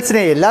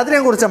അനിമൽസിനെയും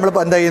എല്ലാത്തിനെയും കുറിച്ച് നമ്മൾ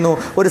എന്ത് ചെയ്യുന്നു?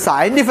 ഒരു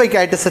സയൻറ്റിഫിക്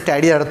ആയിട്ട്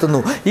സ്റ്റഡി നടത്തുന്നു.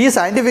 ഈ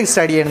സയൻറ്റിഫിക്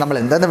സ്റ്റഡിയാണ് നമ്മൾ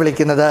എന്തെന്ന്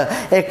വിളിക്കുന്നത്?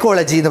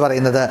 എക്കോളജി എന്ന്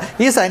പറയുന്നത്.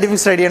 ഈ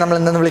സയൻറ്റിഫിക് സ്റ്റഡിയാണ് നമ്മൾ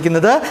എന്തെന്ന്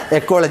വിളിക്കുന്നത്?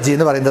 എക്കോളജി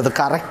എന്ന് പറയുന്നത്.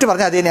 കറക്റ്റ്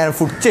പറഞ്ഞാൽ അത് തന്നെയാണ്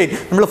ഫുഡ് ചെയിൻ.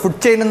 നമ്മൾ ഫുഡ്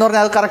ചെയിൻ എന്ന്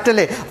പറഞ്ഞാൽ അത് കറക്റ്റ്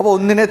അല്ലേ? അപ്പോൾ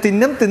ഒന്നിനെ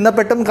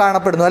തിന്നപ്പെട്ടും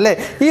കാണപ്പെടുന്നു അല്ലേ?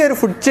 ഈ ഒരു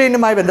ഫുഡ്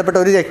ചെയിനുമായി ബന്ധപ്പെട്ട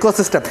ഒരു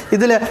എക്കോസിസ്റ്റം.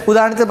 ഇതിൽ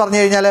ഉദാഹരണത്തിന് പറഞ്ഞു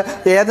കഴിഞ്ഞാൽ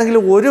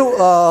ഏതെങ്കിലും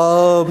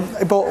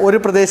ഇപ്പോൾ ഒരു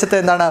പ്രദേശത്തെ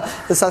എന്താണ്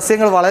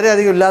സസ്യങ്ങൾ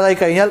വളരെയധികം ഇല്ലാതായി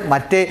കഴിഞ്ഞാൽ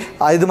മറ്റേ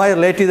ഇതുമായി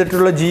റിലേറ്റ്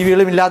ചെയ്തിട്ടുള്ള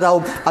ജീവികളും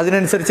ഇല്ലാതാവും.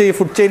 അതിനനുസരിച്ച് ഈ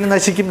ഫുഡ് ചെയിൻ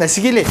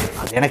നശിക്കില്ലേ?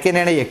 അതിനൊക്കെ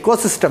തന്നെയാണ്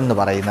എക്കോസിസ്റ്റം എന്ന്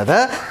പറയുന്നത്.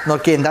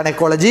 നോക്കി, എന്താണ്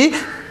ecology?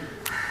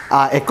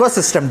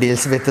 Ecosystem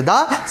deals with the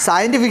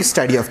scientific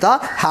study of the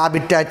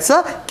habitats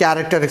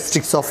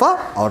characteristics of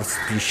our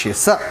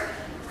species.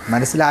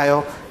 മനസ്സിലായോ?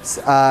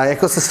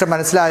 എക്കോസിസ്റ്റം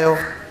മനസ്സിലായോ?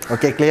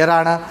 ഓക്കെ, ക്ലിയർ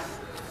ആണ്.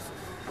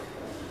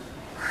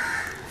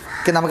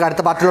 ഓക്കെ, നമുക്ക്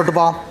അടുത്ത പാർട്ടിലോട്ട്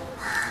പോകാം.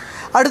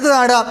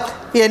 അടുത്തതാണ്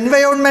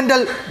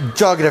എൻവയോൺമെൻറ്റൽ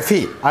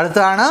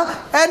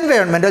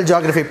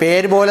ജോഗ്രഫി.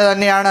 പേര് പോലെ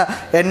തന്നെയാണ്,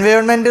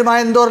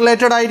 എൻവയോൺമെൻറ്റുമായി എന്തോ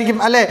റിലേറ്റഡ് ആയിരിക്കും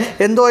അല്ലേ?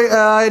 എന്തോ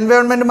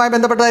എൻവയോൺമെൻറ്റുമായി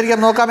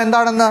ബന്ധപ്പെട്ടതായിരിക്കും. നോക്കാം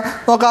എന്താണെന്ന്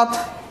നോക്കാം.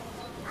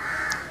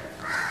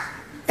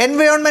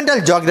 Environmental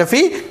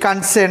geography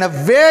concern a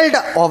world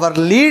over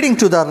leading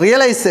to the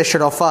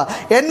realization of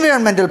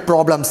environmental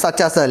problems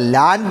such as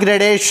land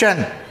gradation,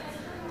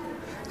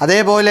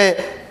 അതേപോലെ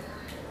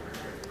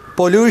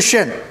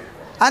pollution,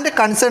 and a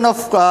concern of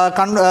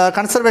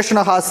conservation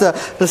has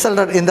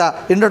resulted in the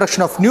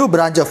introduction of new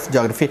branch of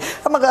geography.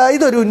 നമുക്ക്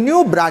ഇതൊരു new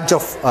branch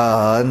of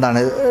എന്താണ്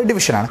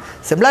ഡിവിഷനാണ്.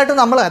 സിമ്പിളായിട്ട്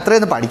നമ്മൾ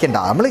എത്രയൊന്നും പഠിക്കണ്ട,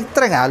 നമ്മൾ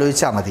ഇത്രയും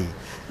ആലോചിച്ചാൽ മതി.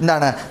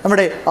 എന്താണ്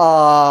നമ്മുടെ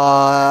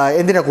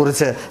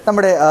എന്തിനെക്കുറിച്ച്,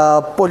 നമ്മുടെ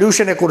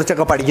പൊല്യൂഷനെ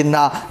കുറിച്ചൊക്കെ പഠിക്കുന്ന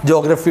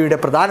ജോഗ്രഫിയുടെ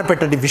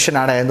പ്രധാനപ്പെട്ട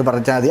ഡിവിഷനാണ് എന്ന്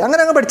പറഞ്ഞാൽ മതി.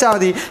 അങ്ങനെ അങ്ങ് പഠിച്ചാൽ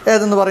മതി.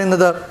 ഏതെന്ന്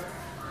പറയുന്നത്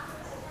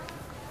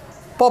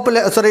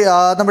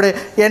നമ്മുടെ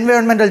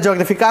എൻവയോൺമെൻറ്റൽ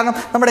ജോഗ്രഫി. കാരണം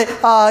നമ്മുടെ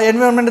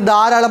എൻവയോൺമെൻറ്റ്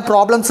ധാരാളം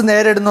പ്രോബ്ലംസ്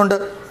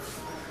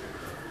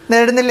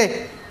നേരിടുന്നില്ലേ?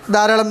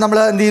 ധാരാളം നമ്മൾ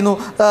എന്ത് ചെയ്യുന്നു,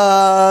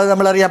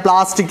 നമ്മളറിയാം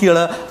പ്ലാസ്റ്റിക്കുകൾ,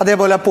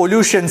 അതേപോലെ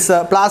പൊല്യൂഷൻസ്,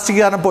 പ്ലാസ്റ്റിക്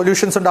കാരണം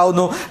പൊല്യൂഷൻസ്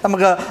ഉണ്ടാകുന്നു,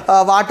 നമുക്ക്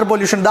വാട്ടർ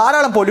പൊല്യൂഷൻ,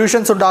 ധാരാളം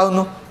പൊല്യൂഷൻസ്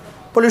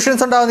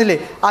ഉണ്ടാകുന്നില്ലേ?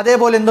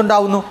 അതേപോലെ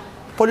എന്തുണ്ടാകുന്നു?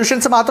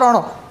 പൊല്യൂഷൻസ്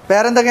മാത്രമാണോ?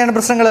 വേറെ എന്തൊക്കെയാണ്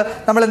പ്രശ്നങ്ങൾ?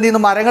 നമ്മൾ എന്ത് ചെയ്യുന്നു,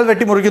 മരങ്ങൾ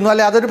വെട്ടിമുറിക്കുന്നു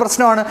അല്ലേ, അതൊരു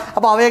പ്രശ്നമാണ്.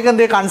 അപ്പോൾ അവയൊക്കെ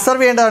എന്ത്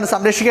കൺസർവ് ചെയ്യേണ്ടതാണ്,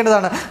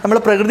 സംരക്ഷിക്കേണ്ടതാണ്. നമ്മൾ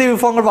പ്രകൃതി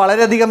വിഭവങ്ങൾ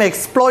വളരെയധികം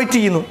എക്സ്പ്ലോയിറ്റ്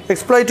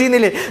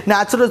ചെയ്യുന്നില്ലേ?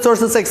 നാച്ചുറൽ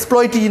റിസോഴ്സസ്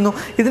എക്സ്പ്ലോയിറ്റ് ചെയ്യുന്നു.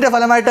 ഇതിൻ്റെ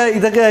ഫലമായിട്ട്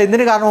ഇതൊക്കെ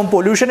എന്തിന് കാരണമാവും?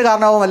 പൊല്യൂഷന്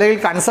കാരണമാവും, അല്ലെങ്കിൽ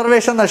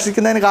കൺസർവേഷൻ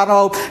നശിക്കുന്നതിന്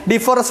കാരണമാവും.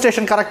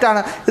 ഡിഫോറസ്റ്റേഷൻ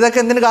കറക്റ്റാണ്.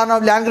 ഇതൊക്കെ എന്തിന്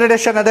കാരണമാവും? ലാൻഡ്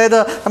ഗ്രഡേഷൻ, അതായത്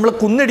നമ്മൾ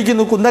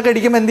കുന്നൊക്കെ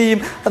ഇടിക്കുമ്പോൾ എന്ത്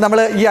ചെയ്യും?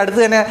 നമ്മൾ ഈ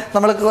അടുത്ത് തന്നെ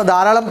നമ്മൾ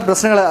ധാരാളം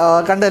പ്രശ്നങ്ങൾ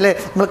കണ്ടല്ലേ.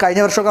 നമ്മൾ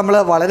കഴിഞ്ഞ വർഷമൊക്കെ നമ്മൾ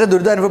വളരെ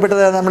ദുരിതം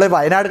അനുഭവപ്പെട്ടത് നമ്മൾ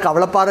വയനാട്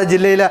കവളപ്പാറ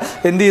ജില്ലയിൽ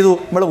എന്ത് ചെയ്തു?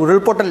 നമ്മൾ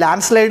ഉരുൾപൊട്ടൽ,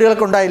 ലാൻഡ്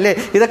സ്ലൈഡുകളൊക്കെ ഉണ്ടായില്ലേ?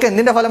 ഇതൊക്കെ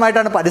എന്തിൻ്റെ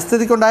ഫലമായിട്ടാണ്?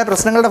 പരിസ്ഥിതിക്കുണ്ടായ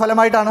പ്രശ്നങ്ങളുടെ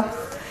ഫലമായിട്ടാണ്.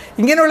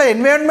 ഇങ്ങനെയുള്ള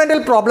എൻവയോൺമെൻറ്റൽ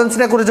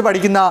പ്രോബ്ലംസിനെ കുറിച്ച്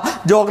പഠിക്കുന്ന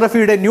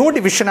ജോഗ്രഫിയുടെ ന്യൂ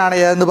ഡിവിഷനാണ്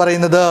എന്ന്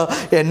പറയുന്നത്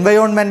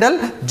എൻവയോൺമെൻറ്റൽ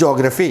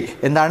ജോഗ്രഫി.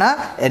 എന്താണ്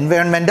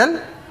എൻവയോൺമെൻറ്റൽ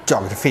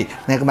ജോഗ്രഫി?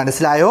 നിങ്ങൾക്ക്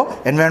മനസ്സിലായോ?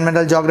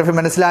 എൻവയോൺമെൻറ്റൽ ജോഗ്രഫി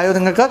മനസ്സിലായോ?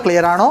 നിങ്ങൾക്ക്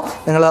ക്ലിയർ ആണോ?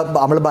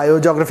 നമ്മൾ ബയോ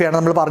ജോഗ്രഫിയാണ്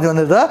നമ്മൾ പറഞ്ഞു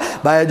വന്നത്.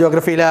 ബയോ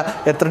ജോഗ്രഫിയിൽ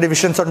എത്ര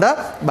ഡിവിഷൻസ് ഉണ്ട്?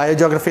 ബയോ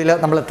ജോഗ്രഫിയിൽ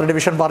നമ്മൾ എത്ര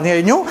ഡിവിഷൻ പറഞ്ഞു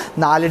കഴിഞ്ഞു?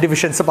 4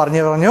 ഡിവിഷൻസ്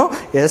പറഞ്ഞു.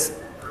 യെസ്,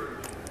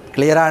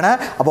 ക്ലിയർ ആണ്.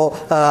 അപ്പോൾ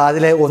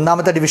അതിലെ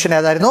ഒന്നാമത്തെ ഡിവിഷൻ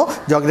ഏതായിരുന്നു?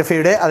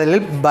 ജോഗ്രഫിയുടെ അതിൽ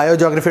ബയോ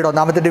ജോഗ്രഫിയുടെ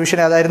ഒന്നാമത്തെ ഡിവിഷൻ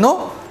ഏതായിരുന്നു?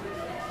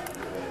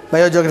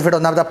 ബയോ ജോഗ്രഫിയുടെ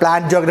ഒന്നാമത്തെ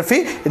പ്ലാന്റ് ജോഗ്രഫി.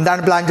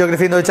 എന്താണ് പ്ലാന്റ്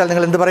ജോഗ്രഫി എന്ന് വെച്ചാൽ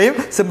നിങ്ങൾ എന്ത് പറയും?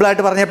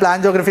 സിമ്പിളായിട്ട് പറഞ്ഞ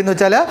പ്ലാന്റ് ജോഗ്രഫി എന്ന്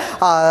വെച്ചാൽ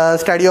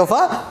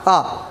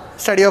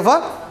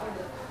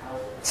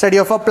study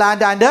of A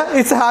plant and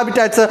it's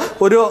habitats.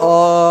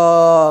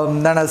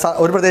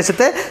 ഒരു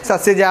പ്രദേശത്തെ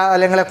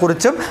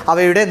സസ്യജാലങ്ങളെക്കുറിച്ചും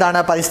അവയുടെ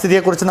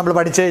പരിസ്ഥിതിയെക്കുറിച്ചും നമ്മൾ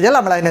പഠിച്ചു കഴിഞ്ഞാൽ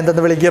നമ്മൾ അതിനെ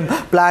എന്തെന്ന് വിളിക്കും?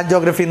 പ്ലാന്റ്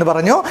ജോഗ്രഫി എന്ന്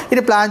പറഞ്ഞു.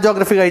 ഇനി പ്ലാന്റ്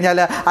ജോഗ്രഫി കഴിഞ്ഞാൽ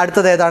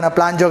അടുത്തത് ഏതാണ്?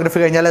 പ്ലാന്റ് ജോഗ്രഫി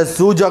കഴിഞ്ഞാൽ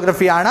സൂ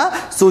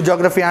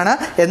ജോഗ്രഫിയാണ്.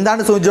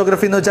 എന്താണ് സൂ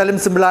ജോഗ്രഫി എന്ന് വെച്ചാലും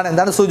സിമ്പിളാണ്.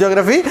 എന്താണ് സൂ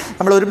ജോഗ്രഫി?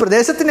 നമ്മൾ ഒരു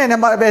പ്രദേശത്തിൻ്റെ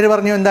പേര്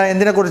പറഞ്ഞു.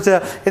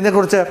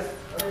 എന്തിനെക്കുറിച്ച്?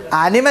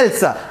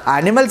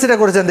 ആനിമൽസിനെ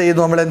കുറിച്ച് എന്ത്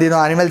ചെയ്യുന്നു?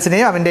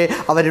 ആനിമൽസിനെയും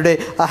അവരുടെ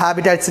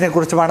ഹാബിറ്റാറ്റ്സിനെ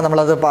കുറിച്ചുമാണ്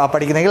നമ്മളത്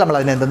പഠിക്കുന്നതെങ്കിൽ നമ്മൾ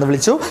അതിനെ എന്തെന്ന്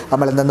വിളിച്ചു?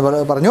 നമ്മൾ എന്തെന്ന്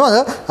പറഞ്ഞു? അത്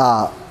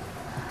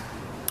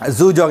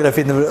സൂ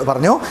ജോഗ്രഫി എന്ന്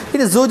പറഞ്ഞു.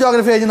 ഇനി സൂ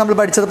ജോഗ്രഫി കഴിഞ്ഞ് നമ്മൾ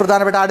പഠിച്ചത്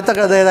പ്രധാനപ്പെട്ട അടുത്ത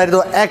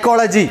ഏതായിരുന്നു?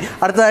 എക്കോളജി.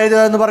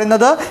 അടുത്തതായത്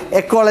പറയുന്നത്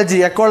എക്കോളജി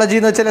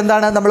എന്ന് വെച്ചാൽ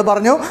എന്താണ്? നമ്മൾ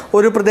പറഞ്ഞു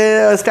ഒരു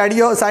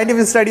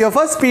സയൻറ്റിഫിക് സ്റ്റഡി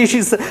ഓഫ്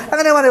സ്പീഷീസ്.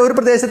 അങ്ങനെ പറയാം, ഒരു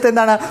പ്രദേശത്ത്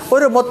എന്താണ്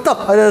ഒരു മൊത്തം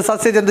ഒരു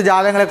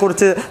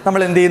സസ്യജന്തുജാലങ്ങളെക്കുറിച്ച്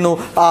നമ്മൾ എന്ത് ചെയ്യുന്നു?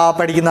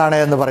 പഠിക്കുന്നതാണ്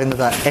എന്ന്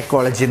പറയുന്നത്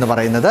എക്കോളജി എന്ന്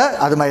പറയുന്നത്.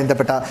 അതുമായി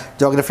ബന്ധപ്പെട്ട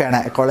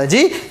ജോഗ്രഫിയാണ്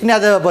എക്കോളജി. ഇനി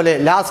അതുപോലെ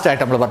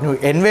ലാസ്റ്റായിട്ട് നമ്മൾ പറഞ്ഞു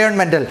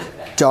എൻവയോൺമെൻറ്റൽ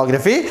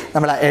ജോഗ്രഫി.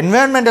 നമ്മൾ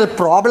എൻവയോൺമെൻറ്റൽ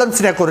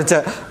പ്രോബ്ലംസിനെ കുറിച്ച്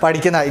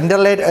പഠിക്കുന്ന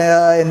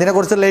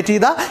എന്തിനെക്കുറിച്ച് റിലേറ്റ്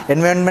ചെയ്ത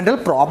എൻവയോൺമെൻറ്റൽ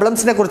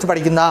പ്രോബ്ലംസിനെ കുറിച്ച്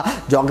പഠിക്കുന്ന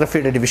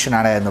ജോഗ്രഫിയുടെ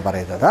ഡിവിഷനാണ് എന്ന്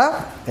പറയുന്നത്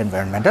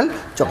എൻവയോൺമെൻറ്റൽ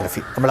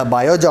ജോഗ്രഫി. നമ്മൾ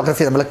ബയോ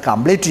ജോഗ്രഫി നമ്മൾ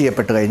കംപ്ലീറ്റ്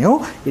ചെയ്യപ്പെട്ട് കഴിഞ്ഞു.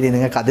 ഇനി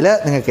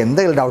നിങ്ങൾക്ക്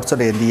എന്തെങ്കിലും ഡൗട്ട്സ്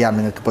ഉണ്ടെങ്കിൽ എന്ത് ചെയ്യാം?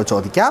 നിങ്ങൾക്കിപ്പോൾ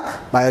ചോദിക്കാം.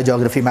 ബയോ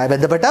ജോഗ്രഫിയുമായി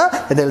ബന്ധപ്പെട്ട്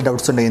എന്തെങ്കിലും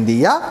ഡൗട്ട്സ് ഉണ്ടെങ്കിൽ എന്ത്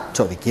ചെയ്യുക?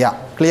 ചോദിക്കുക.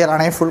 ക്ലിയർ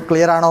ആണെങ്കിൽ ഫുൾ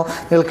ക്ലിയർ ആണോ?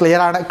 നിങ്ങൾ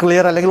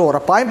ക്ലിയർ അല്ലെങ്കിൽ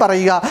ഉറപ്പായും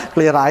പറയുക.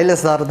 ക്ലിയർ ആയില്ല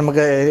സാർ,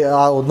 നമുക്ക്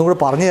ഒന്നുകൂടി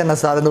പറഞ്ഞു തരണം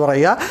സാർ എന്ന്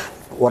പറയുക.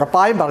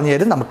 ഉറപ്പായും പറഞ്ഞു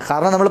തരും നമുക്ക്.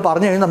 കാരണം നമ്മൾ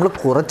പറഞ്ഞു കഴിഞ്ഞാൽ നമ്മൾ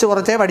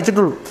കുറച്ചേ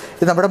പഠിച്ചിട്ടുള്ളൂ.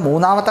 ഇത് നമ്മുടെ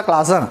 3ാമത്തെ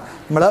ക്ലാസ്സാണ്.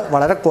 നമ്മൾ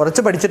വളരെ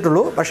കുറച്ച്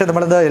പഠിച്ചിട്ടുള്ളൂ. പക്ഷേ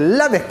നമ്മളിത്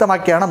എല്ലാം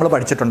വ്യക്തമാക്കിയാണ് നമ്മൾ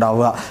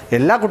പഠിച്ചിട്ടുണ്ടാവുക.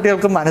 എല്ലാ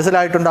കുട്ടികൾക്കും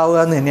മനസ്സിലായിട്ടുണ്ടാവുക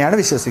എന്ന് തന്നെയാണ്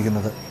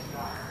വിശ്വസിക്കുന്നത്.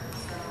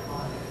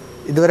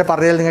 ഇതുവരെ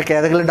പറഞ്ഞതിൽ നിങ്ങൾക്ക്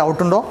ഏതെങ്കിലും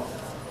ഡൗട്ടുണ്ടോ?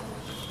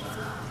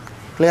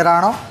 ക്ലിയർ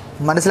ആണോ?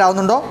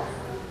 മനസ്സിലാവുന്നുണ്ടോ?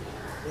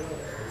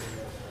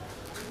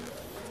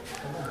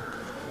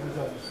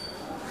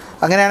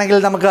 അങ്ങനെയാണെങ്കിൽ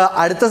നമുക്ക്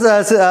അടുത്ത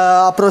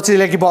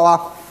അപ്രോച്ചിലേക്ക് പോവാം.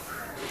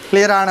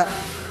 ക്ലിയർ ആണ്?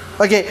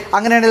 ഓക്കെ,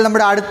 അങ്ങനെയാണെങ്കിൽ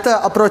നമ്മുടെ അടുത്ത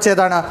അപ്രോച്ച്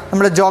ഏതാണ്?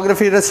 നമ്മുടെ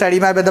ജോഗ്രഫിയുടെ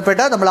സ്റ്റഡിയുമായി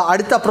ബന്ധപ്പെട്ട് നമ്മൾ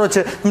അടുത്ത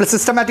അപ്രോച്ച്, നമ്മൾ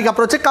സിസ്റ്റമാറ്റിക്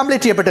അപ്രോച്ച്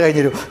കംപ്ലീറ്റ് ചെയ്യപ്പെട്ട്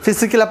കഴിഞ്ഞു.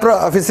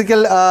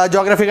 ഫിസിക്കൽ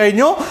ജോഗ്രഫി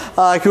കഴിഞ്ഞു,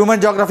 ഹ്യൂമൻ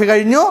ജോഗ്രഫി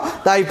കഴിഞ്ഞു,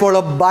 ഇപ്പോൾ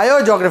ബയോ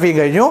ജോഗ്രഫിയും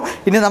കഴിഞ്ഞു.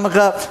 ഇനി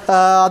നമുക്ക്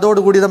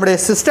അതോടുകൂടി നമ്മുടെ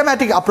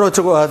സിസ്റ്റമാറ്റിക്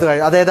അപ്രോച്ച്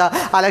അതായത്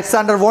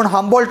അലക്സാണ്ടർ വോൺ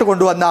ഹംബോൾട്ട്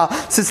കൊണ്ടുവന്ന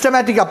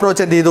സിസ്റ്റമാറ്റിക്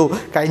അപ്രോച്ച് എന്ത് ചെയ്തു?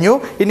 കഴിഞ്ഞു.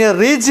 ഇനി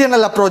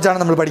റീജിയണൽ അപ്രോച്ചാണ്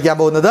നമ്മൾ പഠിക്കാൻ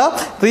പോകുന്നത്.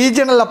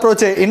 റീജിയണൽ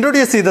അപ്രോച്ച്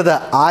ഇൻട്രൊഡ്യൂസ് ചെയ്തത്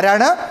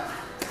ആരാണ്?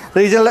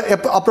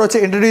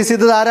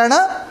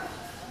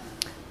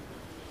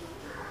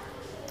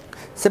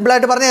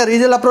 സിമ്പിളായിട്ട് പറഞ്ഞാൽ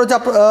റീജിയണൽ അപ്രോച്ച്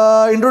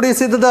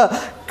ഇൻട്രൊഡ്യൂസ് ചെയ്തത്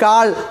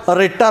കാൾ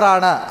റിട്ടർ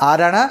ആണ്.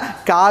 ആരാണ്?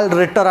 കാൾ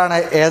റിട്ടർ ആണ്.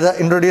 ഏത്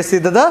ഇൻട്രൊഡ്യൂസ്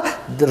ചെയ്തത്?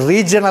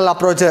 റീജിയണൽ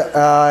അപ്രോച്ച്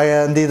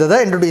എന്ത് ചെയ്തത്,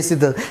 ഇൻട്രൊഡ്യൂസ്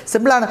ചെയ്തത്.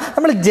 സിമ്പിളാണ്.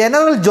 നമ്മൾ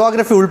ജനറൽ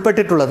ജോഗ്രഫി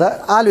ഉൾപ്പെട്ടിട്ടുള്ളത്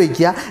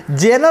ആലോചിക്കുക.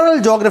 ജനറൽ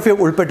ജോഗ്രഫി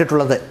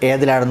ഉൾപ്പെട്ടിട്ടുള്ളത്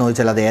ഏതിലാണെന്ന്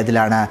ചോദിച്ചാൽ അത്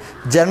ഏതിലാണ്?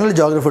 ജനറൽ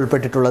ജോഗ്രഫി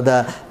ഉൾപ്പെട്ടിട്ടുള്ളത്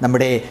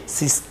നമ്മുടെ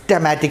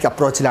സിസ്റ്റമാറ്റിക്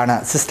അപ്രോച്ചിലാണ്.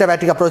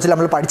 സിസ്റ്റമാറ്റിക് അപ്രോച്ചിൽ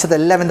നമ്മൾ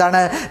പഠിച്ചതെല്ലാം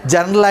എന്താണ്?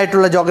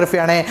 ജനറലായിട്ടുള്ള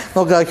ജോഗ്രഫിയാണ്.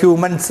 നോക്കുക,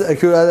 ഹ്യൂമൻസ്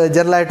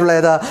ജനറലായിട്ടുള്ള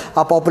ഏത്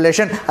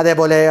പോപ്പുലേഷൻ,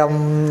 അതേപോലെ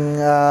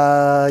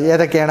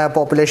ഏതൊക്കെയാണ്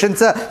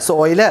പോപ്പുലേഷൻസ്,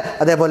 സോയില്,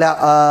 അതേപോലെ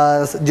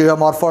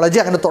ജിയോമോർഫോളജി,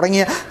 അങ്ങനെ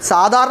തുടങ്ങിയ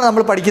സാധാരണ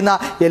നമ്മൾ പഠിക്കുന്ന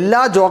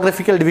എല്ലാ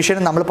ജോഗ്രഫിക്കൽ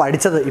ഡിവിഷനും നമ്മൾ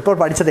പഠിച്ചത് ഇപ്പോൾ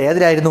പഠിച്ചത്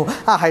ഏതിലായിരുന്നു?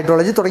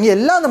 ഹൈഡ്രോളജി തുടങ്ങിയ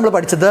എല്ലാം നമ്മൾ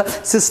പഠിച്ചത്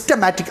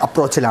സിസ്റ്റമാറ്റിക്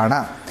അപ്രോച്ചിലാണ്.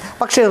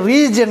 പക്ഷേ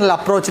റീജിയണൽ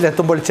അപ്രോച്ചിൽ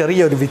എത്തുമ്പോൾ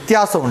ചെറിയൊരു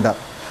വ്യത്യാസമുണ്ട്.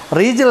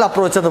 റീജിയണൽ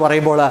അപ്രോച്ച് എന്ന്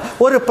പറയുമ്പോൾ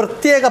ഒരു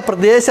പ്രത്യേക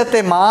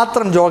പ്രദേശത്തെ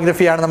മാത്രം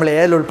ജോഗ്രഫിയാണ് നമ്മൾ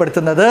ഏതിൽ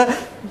ഉൾപ്പെടുത്തുന്നത്?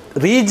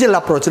 റീജിയണൽ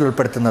അപ്രോച്ചിൽ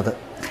ഉൾപ്പെടുത്തുന്നത്.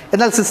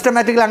 എന്നാൽ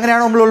സിസ്റ്റമാറ്റിക്കൽ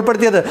അങ്ങനെയാണോ നമ്മൾ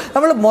ഉൾപ്പെടുത്തിയത്?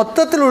 നമ്മൾ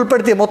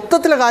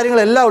മൊത്തത്തിലെ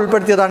കാര്യങ്ങളെല്ലാം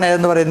ഉൾപ്പെടുത്തിയതാണ്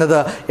എന്ന് പറയുന്നത്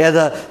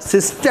ഏത്?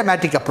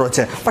 Systematic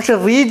approach. പക്ഷേ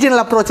റീജിയണൽ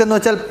അപ്രോച്ച് എന്ന്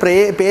വെച്ചാൽ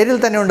പേരിൽ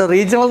തന്നെയുണ്ട്.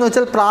 റീജിയണൽ എന്ന്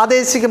വെച്ചാൽ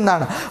പ്രാദേശികം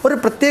എന്നാണ്.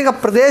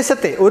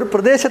 ഒരു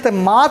പ്രദേശത്തെ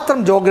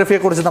മാത്രം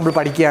ജോഗ്രഫിയെക്കുറിച്ച് നമ്മൾ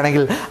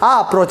പഠിക്കുകയാണെങ്കിൽ ആ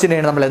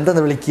അപ്രോച്ചിനെയാണ് നമ്മൾ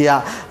എന്തെന്ന് വിളിക്കുക?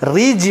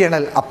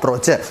 Regional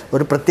approach.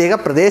 ഒരു പ്രത്യേക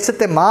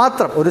പ്രദേശത്തെ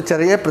മാത്രം, ഒരു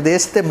ചെറിയ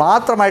പ്രദേശത്തെ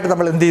മാത്രമായിട്ട്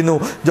നമ്മൾ എന്ത് ചെയ്യുന്നു?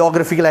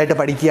 ജോഗ്രഫിക്കലായിട്ട്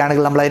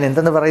പഠിക്കുകയാണെങ്കിൽ നമ്മൾ അതിന്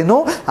എന്തെന്ന് പറയുന്നു?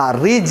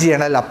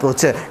 Regional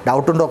approach.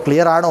 ഡൗട്ടുണ്ടോ?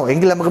 ക്ലിയർ ആണോ?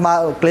 എങ്കിൽ നമുക്ക്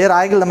ക്ലിയർ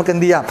ആയെങ്കിൽ നമുക്ക്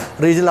എന്ത് ചെയ്യാം?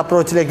 റീജിയണൽ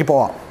അപ്രോച്ചിലേക്ക്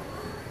പോവാം.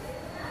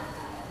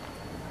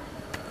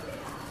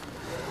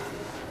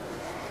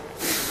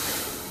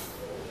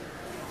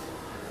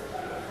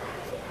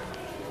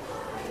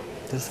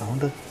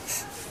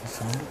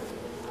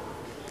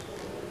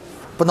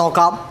 ഇപ്പം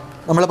നോക്കാം.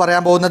 നമ്മൾ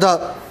പറയാൻ പോകുന്നത്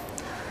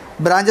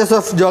branches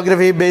of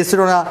geography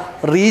based on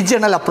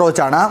regional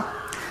അപ്രോച്ചാണ്.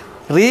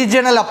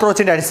 Regional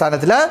അപ്രോച്ചിൻ്റെ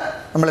അടിസ്ഥാനത്തിൽ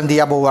നമ്മൾ എന്ത്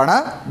ചെയ്യാൻ പോവുകയാണ്?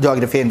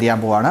 ജോഗ്രഫി എന്ത്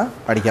ചെയ്യാൻ പോവുകയാണ്?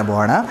 പഠിക്കാൻ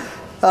പോവുകയാണ്.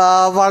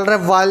 വളരെ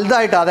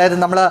വലുതായിട്ട്, അതായത്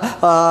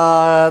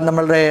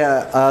നമ്മളുടെ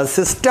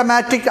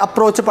സിസ്റ്റമാറ്റിക്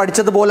അപ്രോച്ച്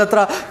പഠിച്ചതുപോലെ അത്ര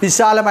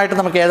വിശാലമായിട്ട്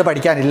നമുക്ക് ഏത്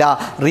പഠിക്കാനില്ല,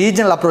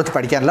 റീജിയണൽ അപ്രോച്ച്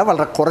പഠിക്കാനില്ല.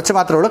 വളരെ കുറച്ച്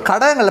മാത്രമേ ഉള്ളൂ.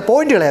 ഘടകങ്ങൾ,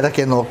 പോയിന്റുകൾ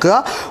ഏതൊക്കെയെന്ന് നോക്കുക.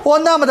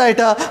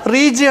 ഒന്നാമതായിട്ട്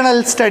റീജിയണൽ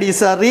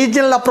സ്റ്റഡീസ്.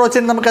 റീജിയണൽ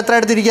അപ്രോച്ചിന് നമുക്ക്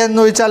എത്രയായിട്ട് തിരിക്കാം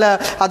എന്ന് ചോദിച്ചാൽ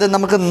അത്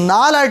നമുക്ക്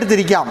 4ആയിട്ട്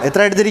തിരിക്കാം.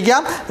 എത്രയായിട്ട്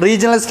തിരിക്കാം?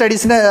 റീജിയണൽ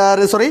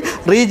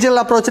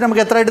അപ്രോച്ചിന്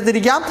നമുക്ക് എത്രയായിട്ട്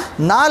തിരിക്കാം?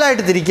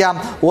 4ആയിട്ട് തിരിക്കാം.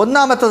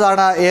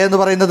 ഒന്നാമത്തേതാണ് എന്ന്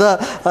പറയുന്നത്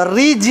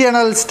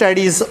regional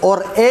studies or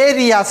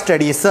area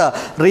studies.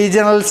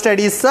 Regional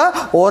studies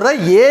or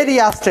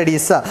area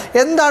studies.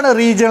 എന്താണ്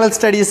റീജിയണൽ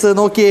സ്റ്റഡീസ്?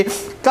 നോക്കിയേ.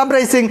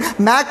 Comprising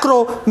macro,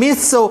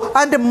 meso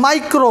and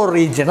micro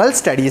regional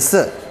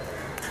studies.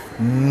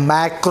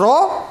 Macro,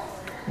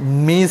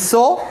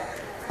 meso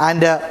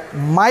and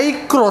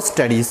micro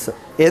studies.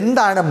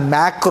 എന്താണ്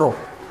മാക്രോ?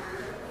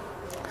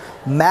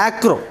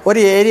 ഒരു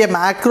ഏരിയ,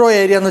 മാക്രോ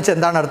ഏരിയ എന്ന് വെച്ചാൽ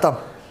എന്താണ് അർത്ഥം?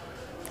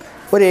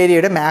 ഒരു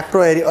ഏരിയയുടെ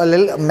മാക്രോ ഏരിയ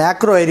അല്ലെങ്കിൽ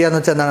മാക്രോ ഏരിയ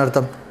എന്ന് വെച്ചാൽ എന്താണ്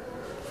അർത്ഥം?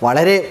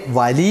 വളരെ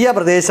വലിയ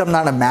പ്രദേശം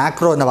എന്നാണ്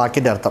മാക്രോ എന്ന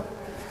വാക്കിൻ്റെ അർത്ഥം.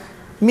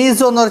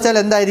 മീസോ എന്ന് വെച്ചാൽ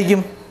എന്തായിരിക്കും?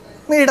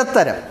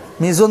 ഇടത്തരം.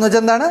 മീസോ എന്ന്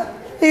വെച്ചാൽ എന്താണ്?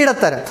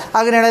 ഇടത്തരം.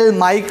 അങ്ങനെയാണെങ്കിൽ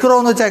മൈക്രോ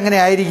എന്ന് വെച്ചാൽ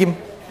എങ്ങനെയായിരിക്കും?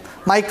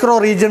 മൈക്രോ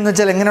റീജിയൻ എന്ന്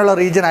വെച്ചാൽ എങ്ങനെയുള്ള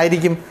റീജിയൻ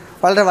ആയിരിക്കും?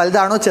 വളരെ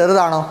വലുതാണോ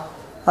ചെറുതാണോ?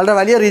 വളരെ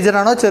വലിയ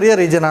റീജിയനാണോ ചെറിയ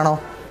റീജിയനാണോ?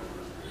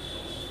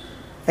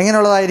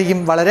 എങ്ങനെയുള്ളതായിരിക്കും?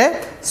 വളരെ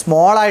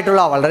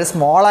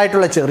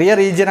സ്മോളായിട്ടുള്ള ചെറിയ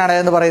റീജിയനാണ്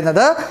എന്ന്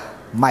പറയുന്നത്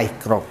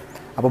മൈക്രോ.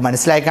 അപ്പോൾ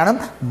മനസ്സിലായി കാണും.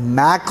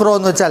 മാക്രോ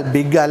എന്ന് വെച്ചാൽ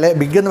ബിഗ്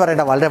എന്ന്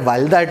പറയേണ്ട വളരെ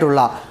വലുതായിട്ടുള്ള,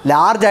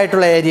 ലാർജ്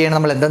ആയിട്ടുള്ള ഏരിയയാണ്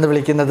നമ്മൾ എന്തെന്ന്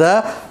വിളിക്കുന്നത്?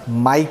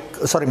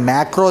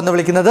 മാക്രോ എന്ന്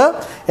വിളിക്കുന്നത്.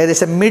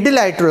 ഏകദേശം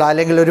മിഡിലായിട്ടുള്ള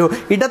അല്ലെങ്കിൽ ഒരു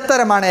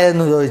ഇടത്തരമാണ്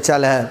എന്ന്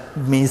ചോദിച്ചാൽ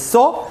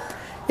മീസോ.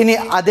 ഇനി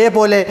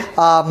അതേപോലെ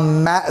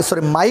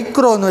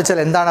മൈക്രോ എന്ന് വെച്ചാൽ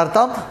എന്താണ്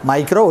അർത്ഥം?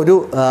 മൈക്രോ ഒരു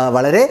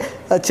വളരെ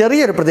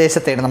ചെറിയൊരു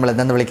പ്രദേശത്തെയാണ് നമ്മൾ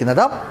എന്തെന്ന്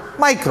വിളിക്കുന്നത്?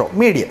 Micro,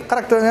 medium.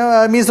 കറക്റ്റ്.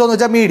 മീസോ എന്ന്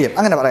വെച്ചാൽ മീഡിയം,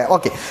 അങ്ങനെ പറയാം.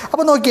 ഓക്കെ.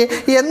 അപ്പോൾ നോക്കിയേ,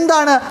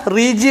 എന്താണ്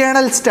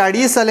റീജിയണൽ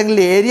സ്റ്റഡീസ് അല്ലെങ്കിൽ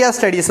ഏരിയ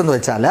സ്റ്റഡീസ് എന്ന്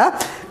വെച്ചാൽ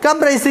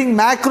comprising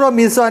macro,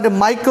 meso and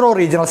micro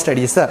regional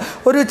studies.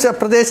 ഒരു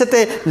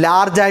പ്രദേശത്തെ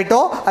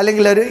ലാർജായിട്ടോ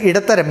അല്ലെങ്കിൽ ഒരു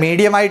ഇടത്തരം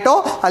മീഡിയമായിട്ടോ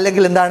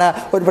അല്ലെങ്കിൽ എന്താണ്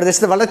ഒരു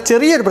പ്രദേശത്തെ വളരെ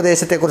ചെറിയൊരു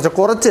പ്രദേശത്തെക്കുറിച്ചോ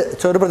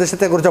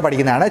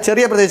പഠിക്കുന്നതാണ്.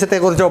 ചെറിയ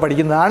പ്രദേശത്തെക്കുറിച്ചോ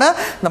പഠിക്കുന്നതാണ്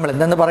നമ്മൾ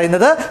എന്തെന്ന്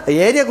പറയുന്നത്?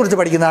 ഏരിയയെക്കുറിച്ച്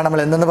പഠിക്കുന്നതാണ്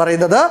നമ്മൾ എന്തെന്ന്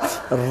പറയുന്നത്?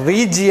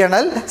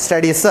 Regional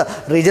studies.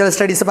 റീജിയണൽ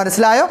സ്റ്റഡീസ്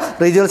മനസ്സിലായോ?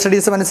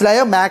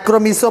 മാക്രോ,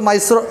 മീസോ,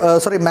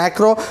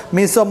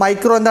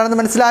 മൈക്രോ എന്താണെന്ന്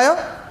മനസ്സിലായോ?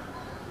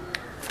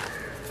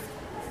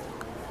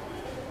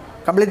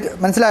 കംപ്ലീറ്റ്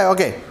മനസ്സിലായോ?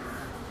 ഓക്കെ,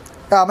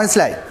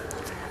 മനസ്സിലായി.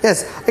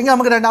 യെസ്. എങ്കിൽ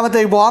നമുക്ക്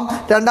രണ്ടാമത്തേക്ക് പോകാം.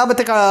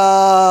 രണ്ടാമത്തെ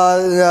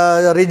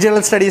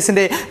റീജിയണൽ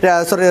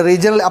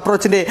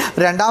അപ്രോച്ചിൻ്റെ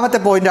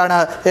രണ്ടാമത്തെ പോയിൻ്റാണ്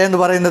എന്ന്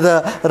പറയുന്നത്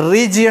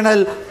റീജിയണൽ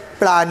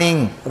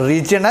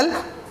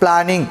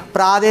പ്ലാനിങ്.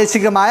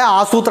 പ്രാദേശികമായ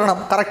ആസൂത്രണം.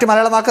 കറക്റ്റ്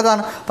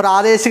മലയാളമാക്കുന്നതാണ്.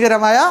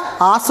 പ്രാദേശികമായ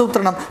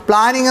ആസൂത്രണം.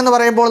 പ്ലാനിങ് എന്ന്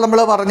പറയുമ്പോൾ നമ്മൾ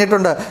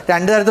പറഞ്ഞിട്ടുണ്ട്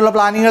 2 തരത്തിലുള്ള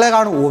പ്ലാനിങ്ങുകളെ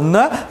കാണും.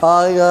 ഒന്ന്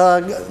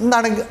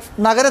എന്താണ്?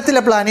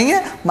 നഗരത്തിലെ പ്ലാനിങ്,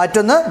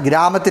 മറ്റൊന്ന്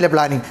ഗ്രാമത്തിലെ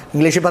പ്ലാനിങ്.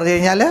 ഇംഗ്ലീഷിൽ പറഞ്ഞു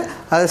കഴിഞ്ഞാൽ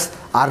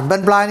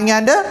urban planning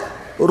and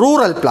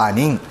rural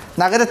planning.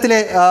 നഗരത്തിലെ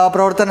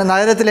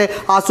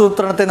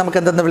ആസൂത്രണത്തെ നമുക്ക്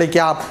എന്തെന്ന്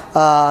വിളിക്കാം?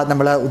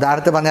 നമ്മൾ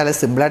ഉദാഹരണത്തിന് പറഞ്ഞാൽ,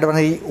 സിമ്പിളായിട്ട്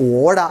പറഞ്ഞാൽ ഈ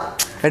ഓട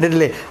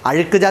കേട്ടിട്ടില്ലേ?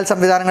 അഴുക്കുചാൽ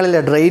സംവിധാനങ്ങളിൽ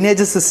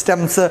ഡ്രെയിനേജ്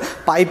സിസ്റ്റംസ്,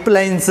 പൈപ്പ്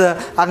ലൈൻസ്,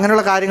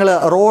 അങ്ങനെയുള്ള കാര്യങ്ങൾ,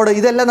 റോഡ്,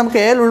 ഇതെല്ലാം നമുക്ക്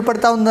ഏതിൽ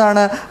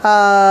ഉൾപ്പെടുത്താവുന്നതാണ്?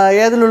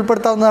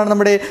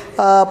 നമ്മുടെ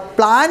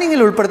പ്ലാനിങ്ങിൽ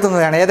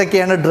ഉൾപ്പെടുത്തുന്നതാണ്.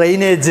 ഏതൊക്കെയാണ്?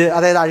 ഡ്രെയിനേജ്,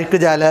 അതായത്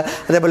അഴുക്കുചാൽ,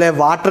 അതേപോലെ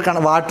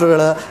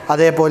വാട്ടറുകൾ,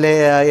 അതേപോലെ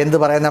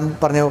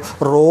പറഞ്ഞു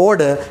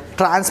റോഡ്,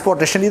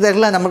 ട്രാൻസ്പോർട്ടേഷൻ,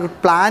 ഇതെല്ലാം നമുക്ക്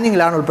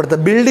പ്ലാനിങ്ങിലാണ് ഉൾപ്പെടുത്തുക.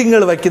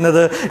 ബിൽഡിങ്ങുകൾ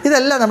വയ്ക്കുന്നത്,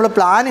 ഇതെല്ലാം നമ്മൾ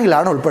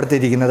പ്ലാനിങ്ങിലാണ്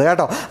ഉൾപ്പെടുത്തിയിരിക്കുന്നത്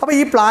കേട്ടോ. അപ്പോൾ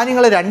ഈ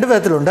പ്ലാനിങ്ങൾ രണ്ട്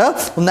വിധത്തിലുണ്ട്.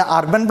 ഒന്ന്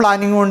അർബൻ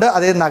പ്ലാനിങ്ങും ഉണ്ട്,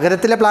 അതായത്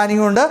നഗരത്തിലെ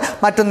പ്ലാനിങ്ങും ഉണ്ട്.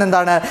 മറ്റൊന്ന്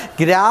എന്താണ്?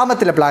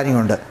 ഗ്രാമത്തിലെ പ്ലാനിങ്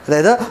ഉണ്ട്,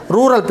 അതായത്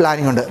റൂറൽ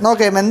പ്ലാനിങ് ഉണ്ട്.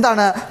 നോക്കാം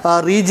എന്താണ്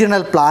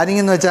റീജിയണൽ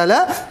പ്ലാനിങ് എന്ന് വെച്ചാൽ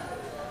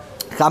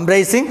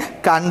comprising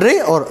country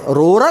or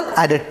rural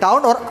and town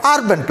or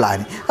urban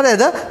planning.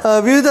 അതായത്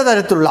വിവിധ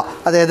തരത്തിലുള്ള,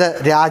 അതായത്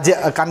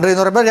കൺട്രി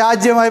എന്ന് പറയുമ്പോൾ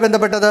രാജ്യവുമായി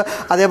ബന്ധപ്പെട്ടത്,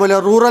 അതേപോലെ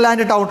റൂറൽ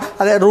ആൻഡ് ടൗൺ.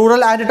 അതായത്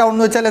റൂറൽ ആൻഡ് ടൗൺ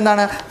എന്ന് വെച്ചാൽ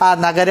എന്താണ്?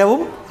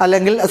 നഗരവും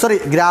അല്ലെങ്കിൽ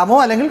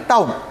ഗ്രാമവും അല്ലെങ്കിൽ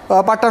ടൗൺ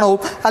പട്ടണവും,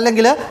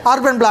 അല്ലെങ്കിൽ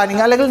അർബൻ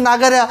പ്ലാനിങ് അല്ലെങ്കിൽ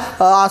നഗര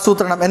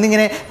ആസൂത്രണം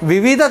എന്നിങ്ങനെ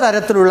വിവിധ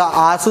തരത്തിലുള്ള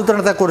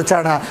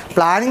ആസൂത്രണത്തെക്കുറിച്ചാണ്,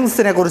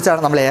 പ്ലാനിങ്സിനെ കുറിച്ചാണ്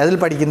നമ്മൾ ഏതിൽ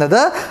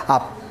പഠിക്കുന്നത്?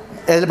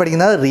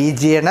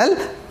 റീജിയണൽ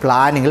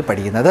പ്ലാനിങ്ങിൽ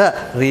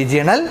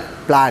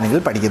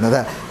പഠിക്കുന്നത്.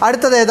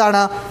 അടുത്തത്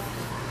ഏതാണ്?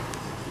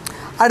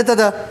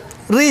 അടുത്തത്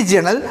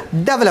റീജിയണൽ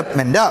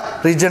ഡെവലപ്മെൻറ്റ്.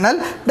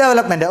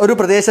 ഒരു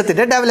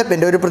പ്രദേശത്തിൻ്റെ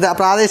ഡെവലപ്മെൻറ്റ്,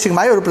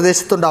 പ്രാദേശികമായ ഒരു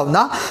പ്രദേശത്തുണ്ടാകുന്ന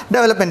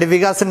ഡെവലപ്മെൻറ്റ്,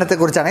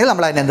 വികസനത്തെക്കുറിച്ചാണെങ്കിൽ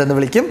നമ്മൾ അതിനെ എന്തെന്ന്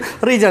വിളിക്കും?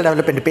 Regional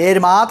development. പേര്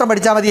മാത്രം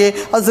പഠിച്ചാൽ മതിയേ,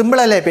 അത്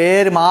സിമ്പിളല്ലേ,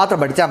 പേര് മാത്രം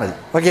പഠിച്ചാൽ മതി.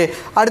 ഓക്കെ.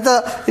 അടുത്ത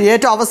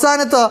ഏറ്റവും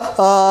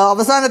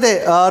അവസാനത്തെ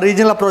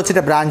റീജിയണൽ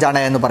അപ്രോച്ചിൻ്റെ ബ്രാഞ്ചാണ്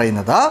എന്ന്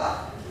പറയുന്നത്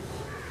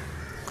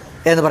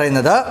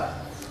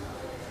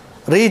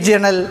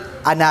റീജിയണൽ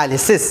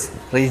അനാലിസിസ്.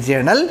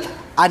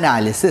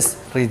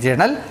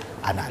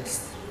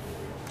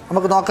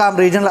 നമുക്ക് നോക്കാം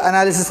റീജിയണൽ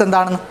അനാലിസിസ്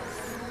എന്താണെന്ന്.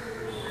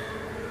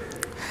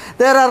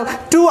 There are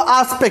two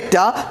aspects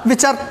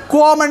which are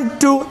common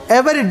to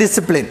every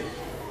discipline.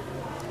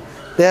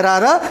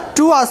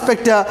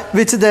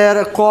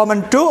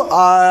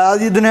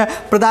 ഇതിന്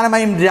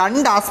പ്രധാനമായും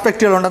രണ്ട്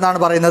ആസ്പെക്റ്റുകളുണ്ടെന്നാണ്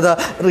പറയുന്നത്.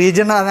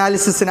 റീജിയണൽ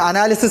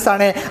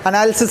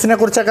അനാലിസിസിനെ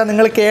കുറിച്ചൊക്കെ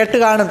നിങ്ങൾ കേട്ട്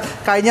കാണും.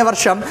 കഴിഞ്ഞ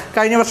വർഷം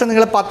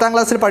നിങ്ങൾ 10ാം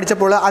ക്ലാസ്സിൽ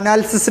പഠിച്ചപ്പോൾ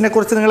അനാലിസിസിനെ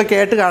കുറിച്ച് നിങ്ങൾ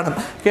കേട്ട് കാണും.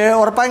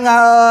 ഉറപ്പായും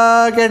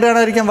കേട്ട്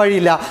കാണാതിരിക്കാൻ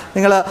വഴിയില്ല.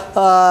 നിങ്ങൾ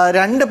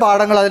രണ്ട്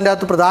പാഠങ്ങൾ അതിൻ്റെ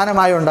അകത്ത്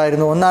പ്രധാനമായും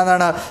ഉണ്ടായിരുന്നു.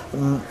 ഒന്നാണ്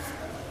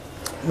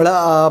നമ്മൾ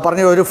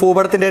പറഞ്ഞ ഒരു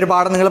ഭൂപടത്തിൻ്റെ ഒരു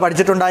പാഠം നിങ്ങൾ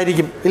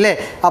പഠിച്ചിട്ടുണ്ടായിരിക്കും ഇല്ലേ?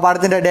 ആ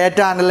പാഠത്തിൻ്റെ ഡേറ്റ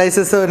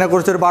അനലൈസിസിനെ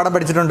കുറിച്ചൊരു പാഠം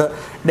പഠിച്ചിട്ടുണ്ട്.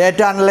 ഡേറ്റ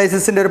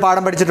അനലൈസിസിൻ്റെ ഒരു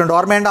പാഠം പഠിച്ചിട്ടുണ്ട്.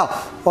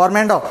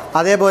 ഓർമ്മയുണ്ടോ?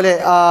 അതേപോലെ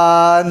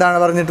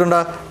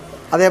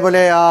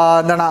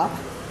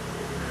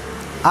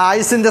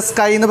ഐസ് ഇൻ ദ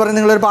സ്കൈ എന്ന് പറഞ്ഞ്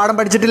നിങ്ങളൊരു പാഠം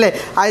പഠിച്ചിട്ടില്ലേ?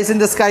 Ice in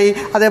the sky.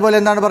 അതേപോലെ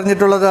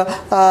പറഞ്ഞിട്ടുള്ളത്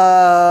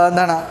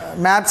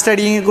മാപ്പ്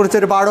സ്റ്റഡിയെ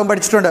കുറിച്ചൊരു പാഠവും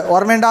പഠിച്ചിട്ടുണ്ട്.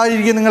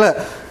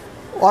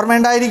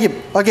 ഓർമ്മയുണ്ടായിരിക്കും.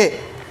 ഓക്കെ.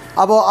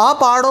 അപ്പോൾ ആ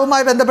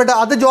പാഠവുമായി ബന്ധപ്പെട്ട്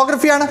അതും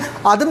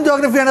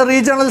ജോഗ്രഫിയാണ്.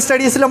 റീജിയണൽ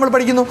സ്റ്റഡീസിൽ നമ്മൾ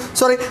പഠിക്കുന്നു.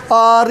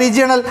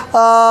 റീജിയണൽ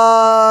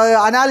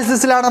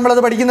അനാലിസിസിലാണ്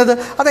നമ്മളത് പഠിക്കുന്നത്.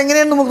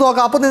 അതെങ്ങനെയാണെന്ന് നമുക്ക്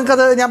നോക്കാം. അപ്പോൾ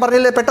നിങ്ങൾക്കത് ഞാൻ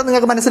പറഞ്ഞില്ലേ, പെട്ടെന്ന്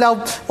നിങ്ങൾക്ക് മനസ്സിലാവും.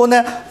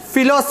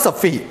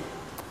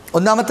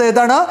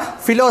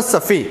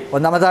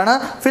 ഒന്നാമതാണ്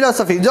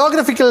ഫിലോസഫി.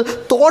 ജോഗ്രഫിക്കൽ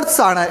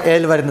തോട്ട്സ് ആണ്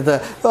ഏതിൽ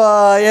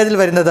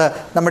വരുന്നത്?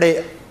 നമ്മുടെ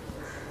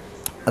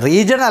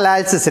റീജിയണൽ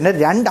അനാലിസിസിന്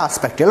രണ്ട്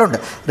ആസ്പെക്റ്റുകളുണ്ട്.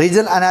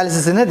 റീജിയണൽ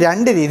അനാലിസിസിന്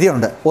രണ്ട്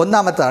രീതിയുണ്ട്.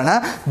 ഒന്നാമത്തേതാണ്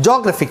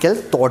ജോഗ്രഫിക്കൽ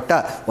തോട്ട്.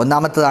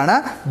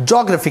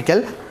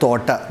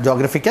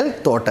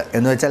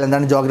 എന്ന് വെച്ചാൽ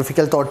എന്താണ്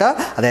ജോഗ്രഫിക്കൽ തോട്ട്?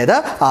 അതായത്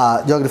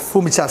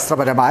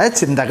ഭൂമിശാസ്ത്രപരമായ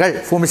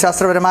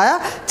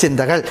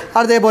ചിന്തകൾ.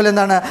 അതേപോലെ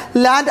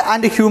land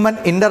and human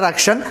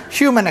interaction,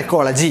 human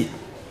ecology.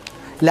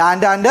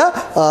 Land and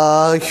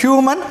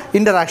human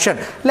interaction.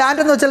 Land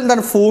എന്ന്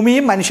വെച്ചാൽ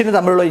ഭൂമിയും മനുഷ്യനും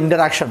തമ്മിലുള്ള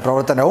ഇൻ്ററാക്ഷൻ,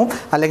 പ്രവർത്തനവും,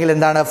 അല്ലെങ്കിൽ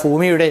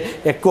ഭൂമിയുടെ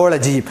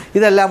എക്കോളജിയും.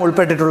 ഇതെല്ലാം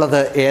ഉൾപ്പെട്ടിട്ടുള്ളത്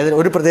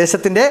ഒരു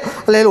പ്രദേശത്തിൻ്റെ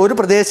അല്ലെങ്കിൽ ഒരു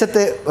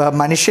പ്രദേശത്തെ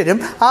മനുഷ്യരും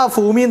ആ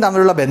ഭൂമിയും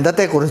തമ്മിലുള്ള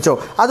ബന്ധത്തെക്കുറിച്ചോ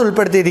അത്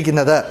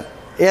ഉൾപ്പെടുത്തിയിരിക്കുന്നത്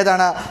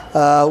ഏതാണ്?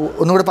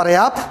 ഒന്നുകൂടി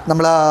പറയാം.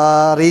 നമ്മൾ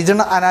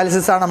റീജിയണൽ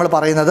അനാലിസിസാണ് നമ്മൾ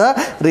പറയുന്നത്.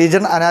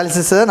 റീജിയണൽ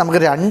അനാലിസിസ് നമുക്ക്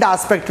രണ്ട്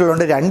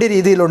ആസ്പെക്റ്റുകളുണ്ട്, രണ്ട്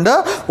രീതിയിലുണ്ട്.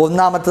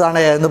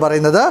 ഒന്നാമത്തേതാണ് എന്ന്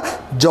പറയുന്നത്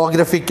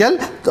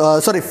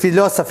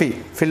ഫിലോസഫി.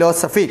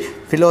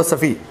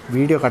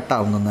 വീഡിയോ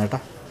കട്ടാവുന്നു കേട്ടോ.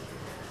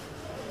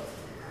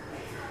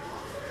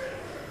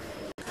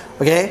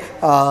 ഓക്കെ.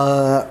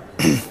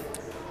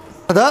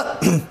 അത്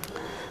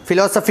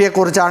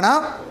ഫിലോസഫിയെക്കുറിച്ചാണ്.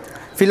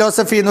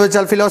 ഫിലോസഫി എന്ന്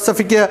വെച്ചാൽ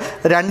ഫിലോസഫിക്ക്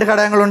രണ്ട്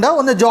ഘടകങ്ങളുണ്ട്.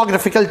 ഒന്ന്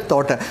ജോഗ്രഫിക്കൽ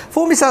തോട്ട്,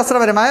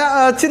 ഭൂമിശാസ്ത്രപരമായ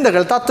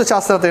ചിന്തകൾ,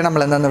 തത്വശാസ്ത്രത്തെ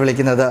നമ്മൾ എന്തെന്ന്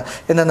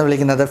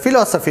വിളിക്കുന്നത്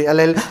ഫിലോസഫി,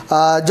 അല്ലെങ്കിൽ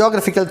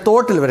ജോഗ്രഫിക്കൽ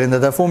തോട്ടിൽ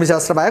വരുന്നത്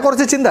ഭൂമിശാസ്ത്രമായ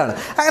കുറച്ച് ചിന്തകൾ.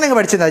 അങ്ങനെ അങ്ങ്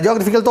പഠിച്ചിരുന്നാൽ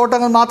ജോഗ്രഫിക്കൽ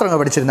തോട്ടങ്ങൾ മാത്രം അങ്ങ്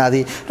പഠിച്ചിരുന്നാൽ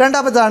മതി.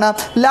 രണ്ടാമതാണ്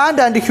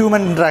ലാൻഡ് ആൻഡ്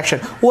ഹ്യൂമൻ ഇൻട്രാക്ഷൻ.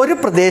 ഒരു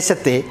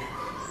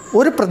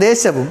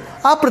പ്രദേശവും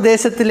ആ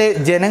പ്രദേശത്തിലെ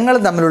ജനങ്ങൾ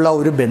തമ്മിലുള്ള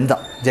ഒരു ബന്ധം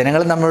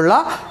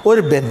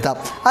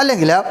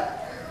അല്ലെങ്കിൽ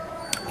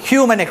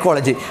ഹ്യൂമൻ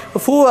എക്കോളജി.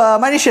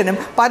 മനുഷ്യനും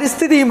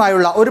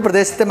പരിസ്ഥിതിയുമായുള്ള ഒരു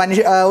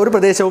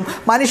പ്രദേശവും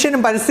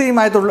മനുഷ്യനും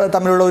പരിസ്ഥിതിയുമായി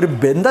തമ്മിലുള്ള ഒരു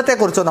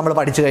ബന്ധത്തെക്കുറിച്ചോ നമ്മൾ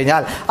പഠിച്ചു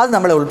കഴിഞ്ഞാൽ അത്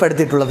നമ്മളെ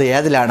ഉൾപ്പെടുത്തിയിട്ടുള്ളത്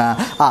ഏതിലാണ്?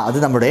 അത്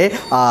നമ്മുടെ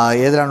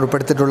ഏതിലാണ്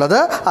ഉൾപ്പെടുത്തിയിട്ടുള്ളത്?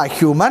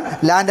 Human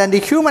land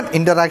and human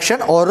interaction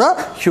or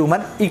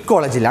human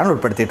ഇക്കോളജിയിലാണ്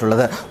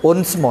ഉൾപ്പെടുത്തിയിട്ടുള്ളത്.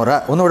 ഒൺസ് മോർ,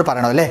 ഒന്നുകൂടി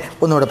പറയണം അല്ലേ?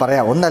 ഒന്നുകൂടി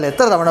പറയാം. ഒന്നല്ല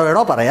എത്ര തവണ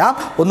വേണോ പറയാം.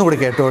 ഒന്നുകൂടി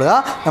കേട്ടുകൊള്ളുക.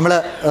 നമ്മൾ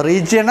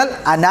റീജിയണൽ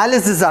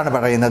അനാലിസിസ് ആണ്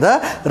പറയുന്നത്.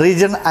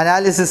 റീജിയണൽ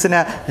അനാലിസിസിന്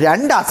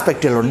 2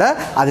 ആസ്പെക്റ്റുകളുണ്ട്.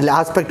 അതിൽ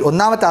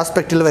ഒന്നാമത്തെ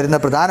ആസ്പെക്റ്റിൽ വരുന്ന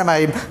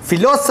പ്രധാനമായും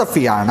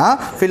ഫിലോസഫിയാണ്.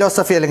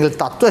 ഫിലോസഫി അല്ലെങ്കിൽ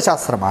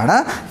തത്വശാസ്ത്രമാണ്.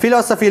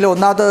 ഫിലോസഫിയിൽ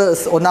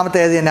ഒന്നാമത്തെ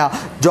ഏത് തന്നെ?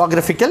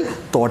 Geographical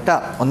thought.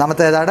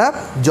 ഒന്നാമത്തെ ഏതാണ്?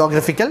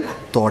 Geographical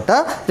thought.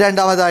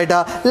 രണ്ടാമതായിട്ട്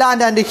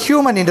ലാൻഡ് ആൻഡ്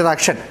ഹ്യൂമൻ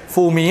ഇൻ്ററാക്ഷൻ,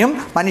 ഭൂമിയും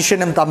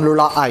മനുഷ്യനും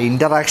തമ്മിലുള്ള ആ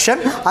ഇൻ്ററാക്ഷൻ,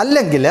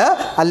 അല്ലെങ്കിൽ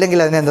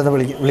അതിനെ എന്തെന്ന്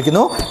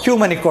വിളിക്കുന്നു?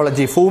 ഹ്യൂമൻ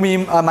ഇക്കോളജി,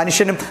 ഭൂമിയും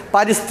മനുഷ്യനും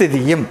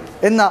പരിസ്ഥിതിയും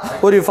എന്ന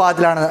ഒരു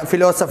വിഭാഗത്തിലാണ്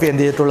ഫിലോസഫി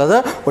എന്ത് ചെയ്തിട്ടുള്ളത്?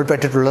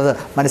 ഉൾപ്പെട്ടിട്ടുള്ളത്.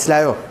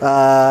 മനസ്സിലായോ?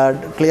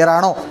 ക്ലിയർ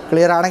ആണോ?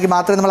 ക്ലിയർ ആണെങ്കിൽ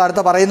മാത്രമേ നമ്മൾ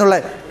അടുത്ത പറയുന്നുള്ളേ.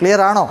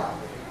 ക്ലിയർ ആണോ?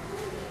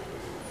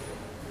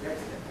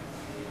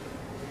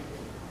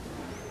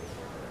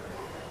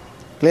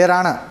 ക്ലിയർ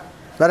ആണ്?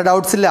 വേറെ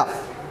ഡൗട്ട്സ് ഇല്ല?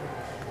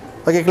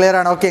 ഓക്കെ, ക്ലിയർ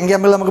ആണ്. ഓക്കെ,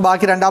 എങ്കിൽ നമുക്ക്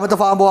ബാക്കി രണ്ടാമത്തെ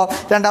ഭാഗം പോകാം.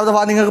 രണ്ടാമത്തെ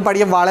ഭാഗം നിങ്ങൾക്ക്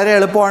പഠിക്കാൻ വളരെ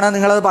എളുപ്പമാണ്.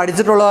 നിങ്ങളത്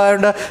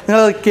പഠിച്ചിട്ടുള്ളതുകൊണ്ട്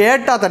നിങ്ങളത്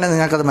കേട്ടാൽ തന്നെ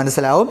നിങ്ങൾക്കത്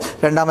മനസ്സിലാവും.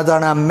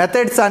 രണ്ടാമതാണ്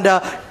methods and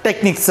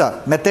techniques.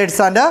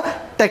 Methods and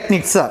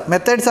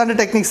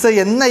techniques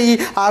എന്ന ഈ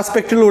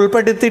ആസ്പെക്റ്റിൽ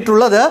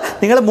ഉൾപ്പെടുത്തിയിട്ടുള്ളത്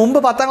നിങ്ങൾ മുമ്പ്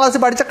 10ാം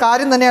ക്ലാസ്സിൽ പഠിച്ച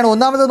കാര്യം തന്നെയാണ്.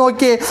 ഒന്നാമത്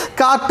നോക്കിയേ,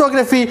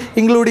 cartography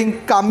including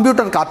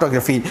computer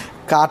cartography.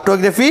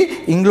 Cartography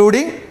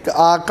including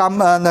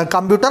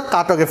computer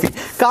cartography.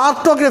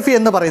 Cartography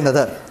എന്ന്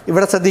പറയുന്നത്,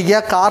 ഇവിടെ ശ്രദ്ധിക്കുക,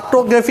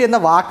 കാർട്ടോഗ്രഫി എന്ന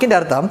വാക്കിൻ്റെ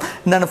അർത്ഥം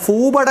എന്താണ്?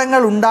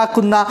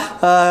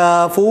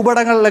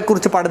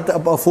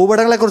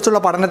 ഭൂപടങ്ങളെക്കുറിച്ചുള്ള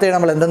പഠനത്തെയാണ്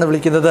നമ്മൾ എന്തെന്ന്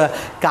വിളിക്കുന്നത്?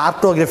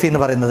 കാർട്ടോഗ്രഫി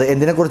എന്ന് പറയുന്നത്.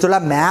 എന്തിനെക്കുറിച്ചുള്ള?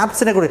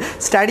 മാപ്സിനെ കുറിച്ച്.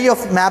 Study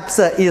of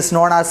maps is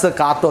known as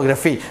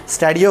cartography.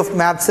 Study of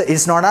maps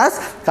is known as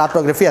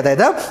cartography.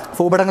 അതായത്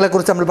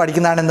ഭൂപടങ്ങളെക്കുറിച്ച് നമ്മൾ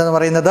പഠിക്കുന്നതാണ് എന്തെന്ന്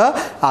പറയുന്നത്?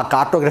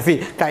 കാർട്ടോഗ്രഫി.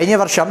 കഴിഞ്ഞ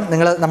വർഷം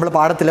നമ്മൾ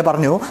പാഠത്തിൽ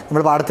പറഞ്ഞു,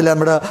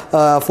 നമ്മുടെ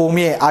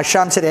ഭൂമിയെ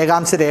അക്ഷാംശ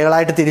രേഖാംശ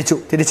രേഖകളായിട്ട്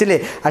തിരിച്ചില്ലേ?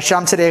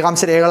 അക്ഷാംശ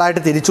രേഖാംശ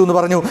രേഖകളായിട്ട് തിരിച്ചു എന്ന്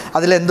പറഞ്ഞു.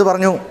 അതിലെന്ത്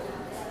പറഞ്ഞു?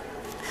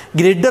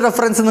 ഗ്രിഡ്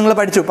റെഫറൻസ് നിങ്ങൾ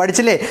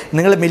പഠിച്ചില്ലേ?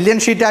 നിങ്ങൾ million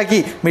ഷീറ്റാക്കി,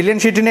 million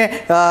ഷീറ്റിനെ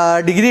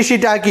degree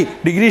ഷീറ്റാക്കി,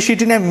 degree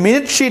ഷീറ്റിനെ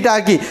minute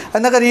ഷീറ്റാക്കി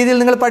എന്നൊക്കെ രീതിയിൽ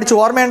നിങ്ങൾ പഠിച്ചു.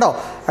 ഓർമ്മയുണ്ടോ?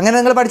 അങ്ങനെ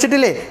നിങ്ങൾ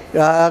പഠിച്ചിട്ടില്ലേ?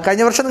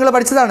 കഴിഞ്ഞ വർഷം നിങ്ങൾ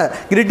പഠിച്ചതാണ്.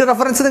 ഗ്രിഡ്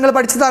റെഫറൻസ് നിങ്ങൾ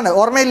പഠിച്ചതാണ്.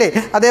 ഓർമ്മയില്ലേ?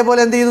 അതേപോലെ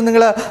എന്ത് ചെയ്തു?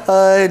 നിങ്ങൾ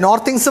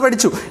നോർത്തിങ്സ്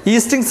പഠിച്ചു,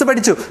 ഈസ്റ്റിങ്സ്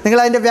പഠിച്ചു. നിങ്ങൾ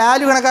അതിൻ്റെ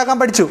വാല്യൂ കണക്കാക്കാൻ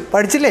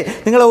പഠിച്ചില്ലേ?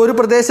 നിങ്ങൾ ഒരു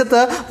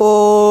പ്രദേശത്ത്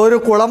ഒരു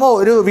കുളമോ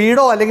ഒരു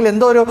വീടോ അല്ലെങ്കിൽ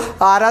എന്തോ ഒരു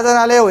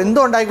ആരാധനാലയമോ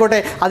എന്തോ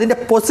ഉണ്ടായിക്കോട്ടെ, അതിൻ്റെ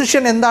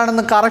പൊസിഷൻ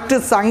എന്താണെന്ന് കറക്റ്റ്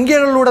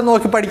സംഖ്യകളിലൂടെ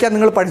നോക്കി പഠിക്കാൻ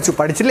നിങ്ങൾ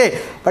പഠിച്ചില്ലേ?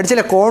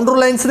 കോണ്ടൂർ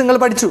ലൈൻസ് നിങ്ങൾ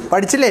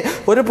പഠിച്ചില്ലേ?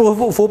 ഒരു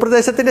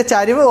ഭൂപ്രദേശത്തിൻ്റെ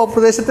ചരിവ്,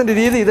 പ്രദേശത്തിൻ്റെ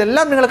രീതി,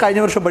 ഇതെല്ലാം നിങ്ങൾ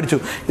കഴിഞ്ഞ വർഷം പഠിച്ചു.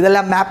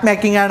 ഇതെല്ലാം മാപ്പ്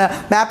മേക്കിംഗ് ആണ്,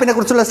 മാപ്പിനെ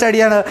കുറിച്ചുള്ള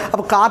സ്റ്റഡിയാണ്.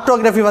 അപ്പോൾ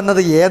കാർട്ടോഗ്രഫി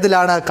വന്നത്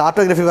ഏതിലാണ്?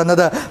 കാർട്ടോഗ്രഫി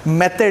വന്നത്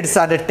മെത്തേഡ്സ്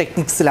ആൻഡ്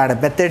ടെക്നിക്സിലാണ്.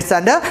 Methods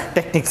and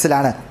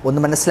ടെക്നിക്സിലാണ്. ഒന്ന്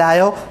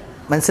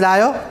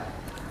മനസ്സിലായോ?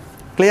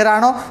 ക്ലിയർ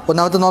ആണോ?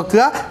 ഒന്നാമത്തെ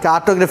നോക്കുക,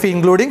 cartography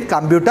including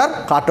computer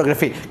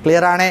cartography.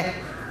 Clear ആണേ?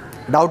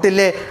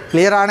 ഡൗട്ടില്ലേ?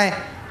 ക്ലിയർ ആണ്?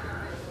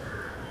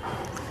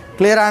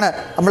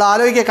 നമ്മൾ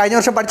ആലോചിക്കുക, കഴിഞ്ഞ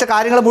വർഷം പഠിച്ച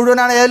കാര്യങ്ങൾ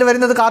മുഴുവനാണ് ഏതിൽ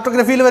വരുന്നത്?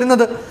 കാർട്ടോഗ്രഫിയിൽ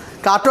വരുന്നത്.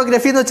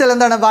 കാർട്ടോഗ്രഫി എന്ന് വെച്ചാൽ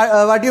എന്താണ്?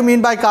 What you mean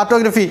by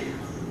cartography?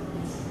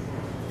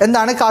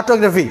 എന്താണ്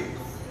cartography?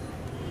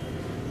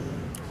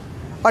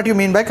 What you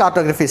mean by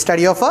cartography?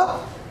 Study of,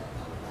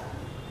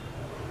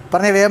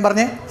 വേഗം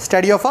പറഞ്ഞേ.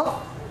 Study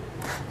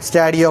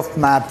of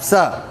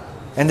maps.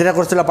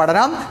 എന്തിനെക്കുറിച്ചുള്ള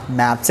പഠനം?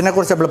 മാപ്സിനെ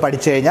കുറിച്ച് നമ്മൾ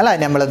പഠിച്ചു കഴിഞ്ഞാൽ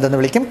അതിനെ നമ്മൾ എന്തെന്ന്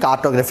വിളിക്കും?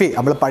 കാർട്ടോഗ്രഫി.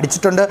 നമ്മൾ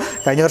പഠിച്ചിട്ടുണ്ട്,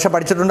 കഴിഞ്ഞ വർഷം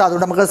പഠിച്ചിട്ടുണ്ട്.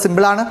 അതുകൊണ്ട് നമുക്ക്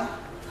സിമ്പിളാണ്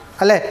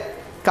അല്ലേ?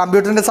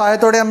 കമ്പ്യൂട്ടറിൻ്റെ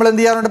സഹായത്തോടെ നമ്മൾ എന്ത്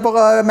ചെയ്യാറുണ്ട്? ഇപ്പോൾ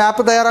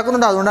മാപ്പ്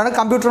തയ്യാറാക്കുന്നുണ്ട്. അതുകൊണ്ടാണ്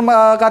കമ്പ്യൂട്ടർ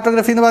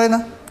കാർട്ടോഗ്രഫി എന്ന്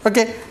പറയുന്നത്.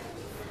 ഓക്കെ,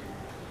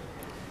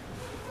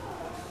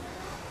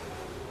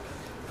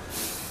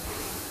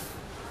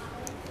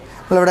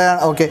 നമ്മളിവിടെ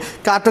okay,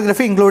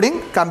 cartography including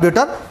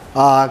computer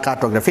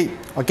cartography.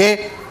 Okay,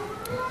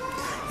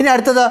 ഇനി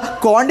അടുത്തത്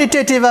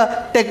quantitative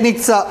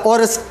techniques or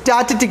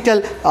statistical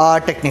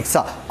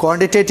techniques.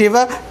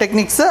 Quantitative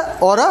techniques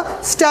or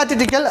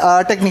statistical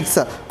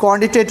techniques.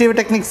 Quantitative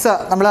techniques,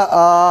 നമ്മൾ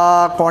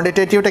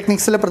ക്വാണ്ടിറ്റേറ്റീവ്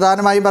ടെക്നിക്സിൽ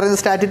പ്രധാനമായും പറയുന്നത്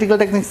സ്റ്റാറ്റിസ്റ്റിക്കൽ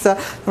ടെക്നിക്സ്.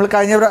 നമ്മൾ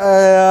കഴിഞ്ഞ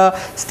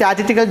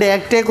സ്റ്റാറ്റിസ്റ്റിക്കൽ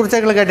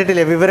ഡേറ്റയെക്കുറിച്ചൊക്കെ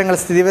കേട്ടിട്ടില്ലേ?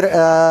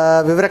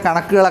 വിവര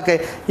കണക്കുകളൊക്കെ.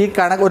 ഈ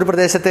ഒരു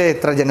പ്രദേശത്തെ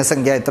ഇത്ര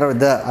ജനസംഖ്യ, ഇത്ര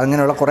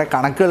അങ്ങനെയുള്ള കുറേ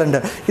കണക്കുകളുണ്ട്.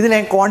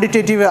 ഇതിനെ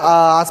ക്വാണ്ടിറ്റേറ്റീവ്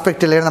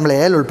ആസ്പെക്റ്റിലാണ് നമ്മൾ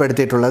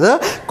ഉൾപ്പെടുത്തിയിട്ടുള്ളത്.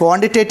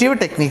 ക്വാണ്ടിറ്റേറ്റീവ്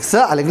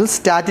ടെക്നിക്സ് അല്ലെങ്കിൽ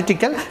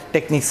സ്റ്റാറ്റിസ്റ്റിക്കൽ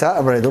ടെക്നിക്സ്.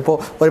 ഇപ്പോൾ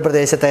ഒരു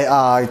പ്രദേശത്തെ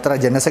ഇത്ര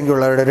ജനസംഖ്യ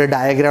ഉള്ളവരുടെ ഒരു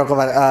ഡയഗ്രം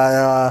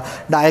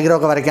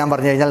ഒക്കെ വരയ്ക്കാൻ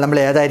പറഞ്ഞു കഴിഞ്ഞാൽ നമ്മൾ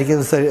ഏതായിരിക്കും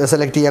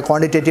സെലക്ട് ചെയ്യുക?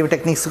 ക്വാണ്ടിറ്റേറ്റീവ്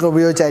ടെക്നിക്സ് ഒക്കെ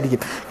ഉപയോഗിച്ചായിരിക്കും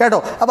കേട്ടോ.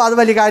 അപ്പോൾ അത്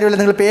വലിയ കാര്യമില്ല,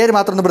 നിങ്ങൾ പേര്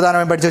മാത്രം ഒന്ന്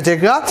പ്രധാനമായും പഠിച്ചു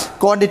വെച്ചേക്കുക.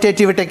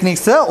 Quantitative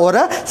techniques or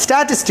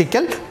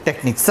statistical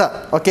techniques.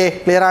 Okay,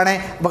 clear ആണേ?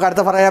 നമുക്ക്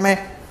അടുത്ത പറയാമേ.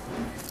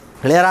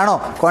 ക്ലിയർ ആണോ?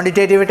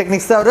 ക്വാണ്ടിറ്റേറ്റീവ്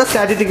ടെക്നിക്സ് ഒരു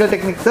സ്റ്റാറ്റിസ്റ്റിക്കൽ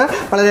ടെക്നിക്സ്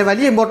വളരെ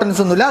വലിയ ഇമ്പോർട്ടൻസ്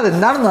ഒന്നുമില്ല,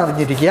 അതെന്താണെന്ന്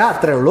അറിഞ്ഞിരിക്കുക,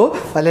 അത്രേ ഉള്ളൂ,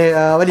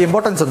 വലിയ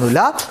ഇമ്പോർട്ടൻസ്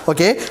ഒന്നുമില്ല.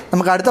 ഓക്കെ,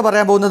 നമുക്ക് അടുത്ത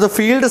പറയാൻ പോകുന്നത്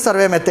field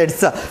survey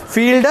methods.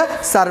 Field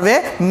survey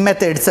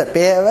methods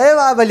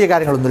വലിയ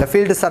കാര്യങ്ങളൊന്നുമില്ല.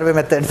 ഫീൽഡ് സർവേ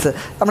മെത്തേഡ്സ്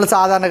നമ്മൾ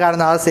സാധാരണ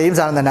കാണുന്ന ആ സെയിം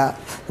സാധനം തന്നെ.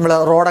 നമ്മൾ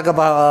റോഡൊക്കെ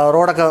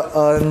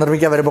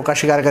നിർമ്മിക്കാൻ വരുമ്പോൾ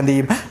കൃഷിക്കാരൊക്കെ എന്ത്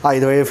ചെയ്യും,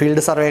 ഇതുവഴി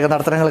ഫീൽഡ് സർവേ ഒക്കെ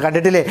നടത്തണം. നിങ്ങൾ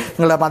കണ്ടിട്ടില്ലേ?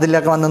 നിങ്ങൾ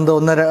മതിലൊക്കെ വന്നത്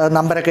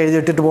നമ്പരൊക്കെ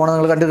എഴുതിയിട്ടിട്ട് പോകണം,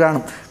 നിങ്ങൾ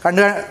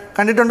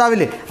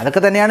കണ്ടിട്ടുണ്ടാവില്ലേ?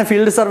 അതൊക്കെ തന്നെയാണ്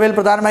ഫീൽഡ് സർവേയിൽ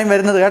പ്രധാനമായും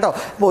വരുന്നത് കേട്ടോ.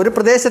 അപ്പോൾ ഒരു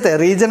പ്രദേശത്തെ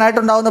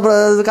റീജിയനായിട്ടുണ്ടാകുന്ന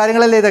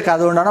കാര്യങ്ങളല്ലേ ഇതൊക്കെ.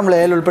 അതുകൊണ്ടാണ് നമ്മൾ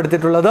എയിൽ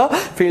ഉൾപ്പെടുത്തിയിട്ടുള്ളത്.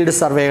 ഫീൽഡ്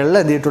സർവേകളിൽ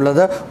എന്ത്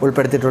ചെയ്തിട്ടുള്ളത്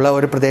ഉൾപ്പെടുത്തിയിട്ടുള്ള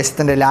ഒരു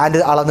പ്രദേശത്തിൻ്റെ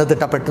ലാൻഡ് അളന്ന്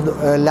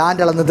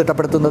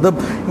തിട്ടപ്പെടുത്തുന്നതും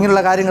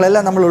ഇങ്ങനെയുള്ള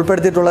കാര്യങ്ങളെല്ലാം നമ്മൾ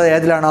ഉൾപ്പെടുത്തിയിട്ടുള്ളത്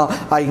ഏതിലാണോ?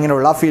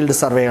 ഇങ്ങനെയുള്ള ഫീൽഡ്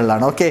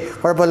സർവേകളിലാണ്. ഓക്കെ,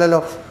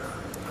 കുഴപ്പമില്ലല്ലോ.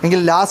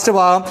 എങ്കിൽ ലാസ്റ്റ്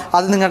ഭാഗം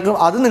അത്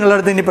നിങ്ങളുടെ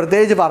അടുത്ത് ഇനി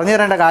പ്രത്യേകിച്ച് പറഞ്ഞു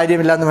തരേണ്ട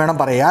കാര്യമില്ല എന്ന് വേണം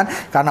പറയാൻ.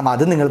 കാരണം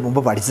അത് നിങ്ങൾ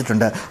മുമ്പ്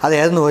പഠിച്ചിട്ടുണ്ട്. അത്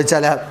ഏതെന്ന്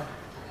ചോദിച്ചാൽ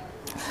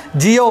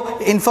Jio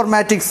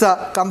informatics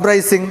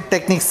comprising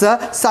techniques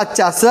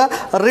such as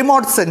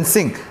remote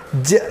sensing.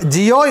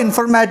 Jio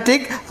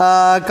informatic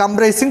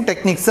comprising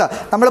techniques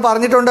നമ്മൾ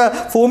പറഞ്ഞിട്ടുണ്ട്.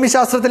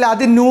 ഭൂമിശാസ്ത്രത്തിലെ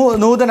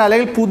നൂതന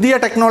അല്ലെങ്കിൽ പുതിയ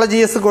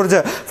ടെക്നോളജീസിനെക്കുറിച്ച്,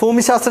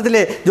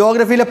 ഭൂമിശാസ്ത്രത്തിലെ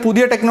ജിയോഗ്രഫിയിലെ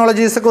പുതിയ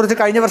ടെക്നോളജീസിനെക്കുറിച്ച്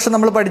കഴിഞ്ഞ വർഷം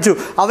നമ്മൾ പഠിച്ചു.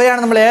 അവയാണ്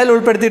നമ്മൾ ഏതിൽ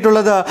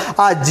ഉൾപ്പെടുത്തിയിട്ടുള്ളത്?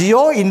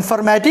 Jio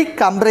informatic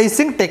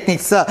comprising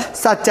techniques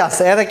such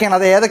as.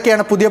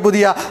 ഏതൊക്കെയാണ് പുതിയ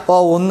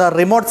ഒന്ന്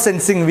റിമോട്ട്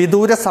സെൻസിങ്,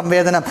 വിദൂര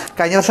സംവേദനം.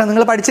 കഴിഞ്ഞ വർഷം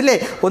നിങ്ങൾ പഠിച്ചില്ലേ?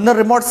 ഒന്ന്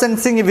റിമോട്ട്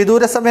സെൻസിങ്,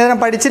 വിദൂര സംവേദനം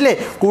പഠിച്ചില്ലേ?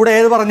 കൂടെ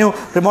ഏത് പറഞ്ഞു?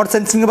 റിമോട്ട്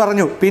സെൻസിങ്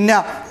പറഞ്ഞു. പിന്നെ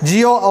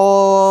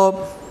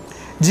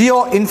Jio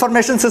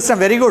information system.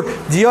 Very good.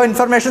 Jio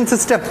information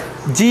system,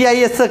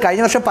 GIS.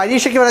 കഴിഞ്ഞ വർഷം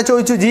പരീക്ഷയ്ക്ക് വരെ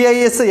ചോദിച്ചു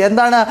GIS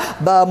എന്താണ്.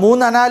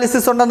 3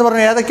 അനാലിസിസ് ഉണ്ടെന്ന്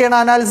പറഞ്ഞു. ഏതൊക്കെയാണ്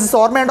അനാലിസിസ്?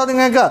 ഓർമ്മയുണ്ടോ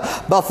നിങ്ങൾക്ക്?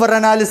 Buffer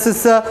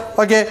analysis.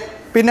 ഓക്കെ,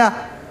 പിന്നെ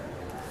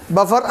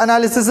ബഫർ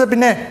അനാലിസിസ്,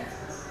 പിന്നെ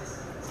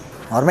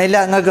ഓർമ്മയില്ല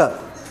നിങ്ങൾക്ക്?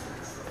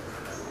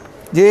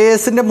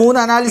 GISൻ്റെ 3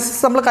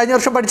 അനാലിസിസ് നമ്മൾ കഴിഞ്ഞ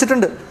വർഷം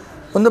പഠിച്ചിട്ടുണ്ട്.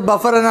 ഒന്ന്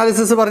ബഫർ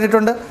അനാലിസിസ്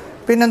പറഞ്ഞിട്ടുണ്ട്,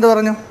 പിന്നെന്ത്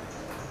പറഞ്ഞു?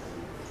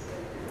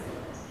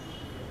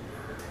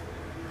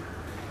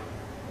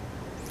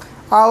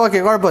 ഓക്കെ,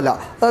 കുഴപ്പമില്ല,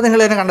 അത് നിങ്ങൾ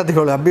തന്നെ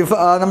കണ്ടെത്തിക്കോളൂ.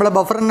 നമ്മൾ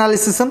ബഫർ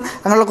അനാലിസിസും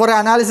അങ്ങനെയുള്ള കുറേ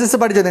അനാലിസിസ്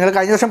പഠിച്ചു. നിങ്ങൾ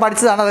കഴിഞ്ഞ വർഷം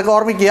പഠിച്ചതാണ്, അതൊക്കെ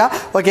ഓർമ്മിക്കുക.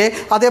 ഓക്കെ,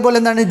 അതേപോലെ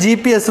എന്താണ്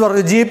GPS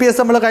പറഞ്ഞു. GPS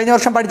നമ്മൾ കഴിഞ്ഞ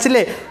വർഷം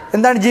പഠിച്ചില്ലേ?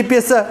 എന്താണ്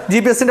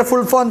GPS-ൻ്റെ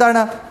ഫുൾ ഫോം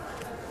എന്താണ്?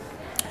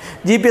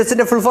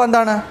 GPS-ൻ്റെ ഫുൾ ഫോം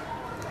എന്താണ്?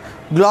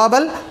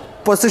 Global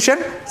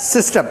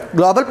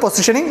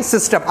positioning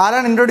system.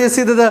 ആരാണ് ഇൻട്രൊഡ്യൂസ്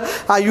ചെയ്തത്?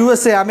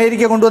 USA,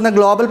 അമേരിക്ക കൊണ്ടുവന്ന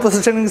ഗ്ലോബൽ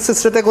പൊസിഷനിങ്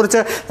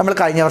സിസ്റ്റത്തെക്കുറിച്ച് നമ്മൾ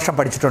കഴിഞ്ഞ വർഷം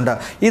പഠിച്ചിട്ടുണ്ട്.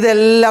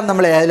 ഇതെല്ലാം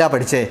നമ്മൾ ഏതിലാണ്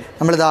പഠിച്ചേ?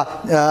 നമ്മളിതാ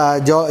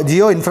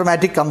ജിയോ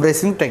ഇൻഫർമാറ്റിക്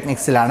കംപ്രൈസിങ്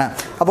ടെക്നിക്സിലാണ്.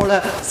 അപ്പോൾ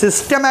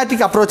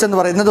സിസ്റ്റമാറ്റിക് അപ്രോച്ച് എന്ന്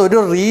പറയുന്നത് ഒരു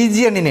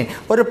റീജിയണിനെ,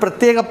 ഒരു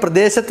പ്രത്യേക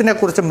പ്രദേശത്തിനെ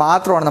കുറിച്ച്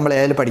മാത്രമാണ് നമ്മൾ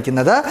ഏതിൽ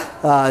പഠിക്കുന്നത്?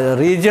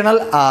 റീജിയണൽ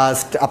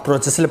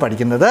അപ്രോച്ചസിൽ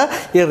പഠിക്കുന്നത്.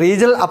 ഈ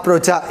റീജിയണൽ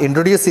അപ്രോച്ച്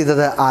ഇൻട്രൊഡ്യൂസ്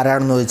ചെയ്തത്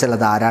ആരാണെന്ന് ചോദിച്ചാൽ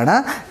അത് ആരാണ്?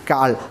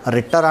 കാൾ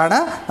റിട്ടറാണ്.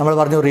 നമ്മൾ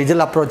പറഞ്ഞു റീജിയണൽ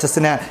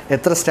അപ്രോച്ചസിന്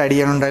എത്ര സ്റ്റഡി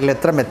ചെയ്യാനുണ്ട്, അല്ലെങ്കിൽ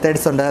എത്ര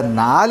മെത്തേഡ്സ് ഉണ്ട്?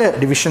 4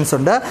 ഡിവിഷൻസ്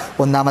ഉണ്ട്.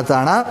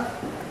 ഒന്നാമത്താണ്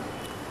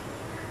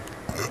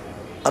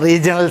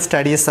റീജിയണൽ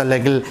സ്റ്റഡീസ്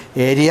അല്ലെങ്കിൽ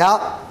area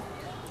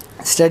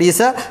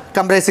studies,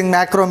 comprising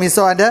macro,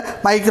 meso and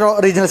micro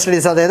regional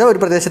studies. അതായത് ഒരു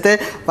പ്രദേശത്തെ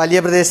വലിയ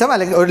പ്രദേശം,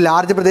 അല്ലെങ്കിൽ ഒരു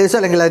ലാർജ് പ്രദേശം,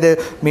 അല്ലെങ്കിൽ അത്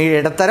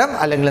ഇടത്തരം,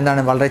 അല്ലെങ്കിൽ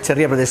എന്താണ് വളരെ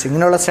ചെറിയ പ്രദേശം.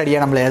 ഇങ്ങനെയുള്ള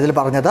സ്റ്റഡിയാണ് നമ്മൾ ഏതിൽ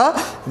പറഞ്ഞത്?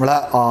 നമ്മൾ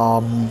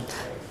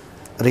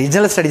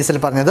റീജിയണൽ സ്റ്റഡീസിൽ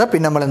പറഞ്ഞത്.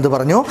 പിന്നെ നമ്മൾ എന്ത്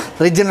പറഞ്ഞു?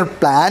 റീജിയണൽ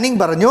പ്ലാനിങ്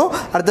പറഞ്ഞു.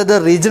 അടുത്തത്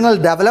റീജിയണൽ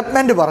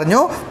ഡെവലപ്മെൻറ്റ് പറഞ്ഞു.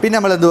 പിന്നെ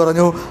നമ്മൾ എന്ത്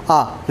പറഞ്ഞു?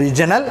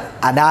 റീജിയണൽ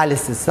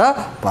അനാലിസിസ്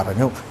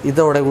പറഞ്ഞു.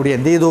 ഇതോടുകൂടി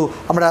എന്ത് ചെയ്തു?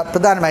 നമ്മുടെ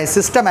പ്രധാനമായി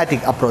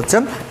സിസ്റ്റമാറ്റിക്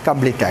അപ്രോച്ചും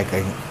കംപ്ലീറ്റ് ആയി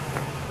കഴിഞ്ഞു.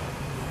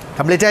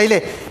 കംപ്ലീറ്റ്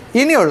ആയില്ലേ?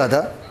 ഇനിയുള്ളത്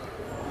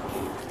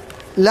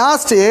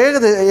ലാസ്റ്റ്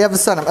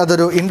അവസാനം,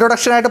 അതൊരു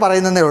ഇൻട്രൊഡക്ഷനായിട്ട്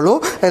പറയുന്നതേ ഉള്ളൂ.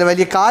 അതിൽ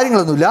വലിയ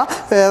കാര്യങ്ങളൊന്നുമില്ല,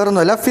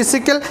 വേറൊന്നുമില്ല.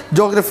 ഫിസിക്കൽ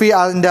ജോഗ്രഫി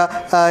അതിൻ്റെ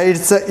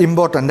ഇറ്റ്സ്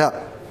ഇമ്പോർട്ടൻ്റ്.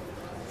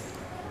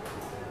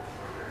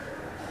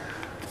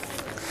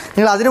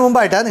 നിങ്ങൾ അതിനു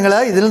മുമ്പായിട്ട് നിങ്ങൾ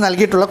ഇതിൽ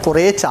നൽകിയിട്ടുള്ള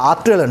കുറേ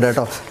ചാർട്ടുകളുണ്ട്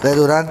കേട്ടോ. അതായത്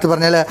ഉദാഹരണത്തിന്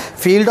പറഞ്ഞാൽ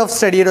ഫീൽഡ് ഓഫ്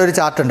സ്റ്റഡിയുടെ ഒരു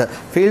ചാർട്ടുണ്ട്.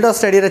 ഫീൽഡ് ഓഫ്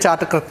സ്റ്റഡിയുടെ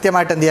ചാർട്ട്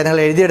കൃത്യമായിട്ട് എന്ത് ചെയ്യുക?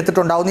 നിങ്ങൾ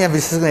എഴുതിയെടുത്തിട്ടുണ്ടാവും എന്ന് ഞാൻ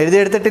വിശ്വസിക്കുന്നു.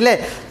 എഴുതിയെടുത്തിട്ടില്ലേ?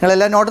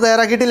 നിങ്ങളെല്ലാം നോട്ട്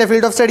തയ്യാറാക്കിയിട്ടില്ലേ?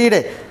 Field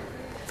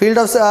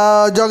of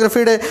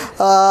ജോഗ്രഫിയുടെ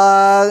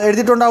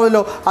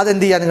എഴുതിയിട്ടുണ്ടാവുമല്ലോ.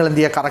 അതെന്ത് ചെയ്യുക? നിങ്ങൾ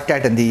എന്ത് ചെയ്യുക?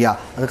 കറക്റ്റായിട്ട് എന്ത്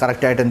ചെയ്യുക? അത്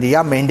കറക്റ്റായിട്ട് എന്ത്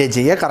ചെയ്യുക? മെയിൻറ്റെയിൻ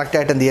ചെയ്യുക.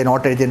 കറക്റ്റായിട്ട് എന്ത് ചെയ്യുക?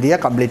 നോട്ട് എഴുതി എന്ത്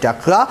ചെയ്യുക? കംപ്ലീറ്റ്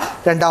ആക്കുക.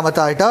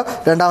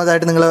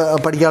 രണ്ടാമതായിട്ട് നിങ്ങൾ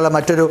പഠിക്കാനുള്ള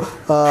മറ്റൊരു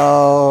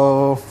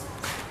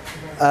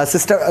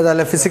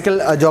ഫിസിക്കൽ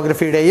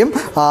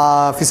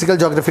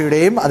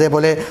ജോഗ്രഫിയുടെയും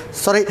അതേപോലെ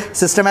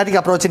സിസ്റ്റമാറ്റിക്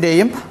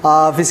അപ്രോച്ചിൻ്റെയും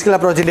ഫിസിക്കൽ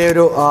അപ്രോച്ചിൻ്റെ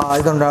ഒരു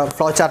ഇതുണ്ട്,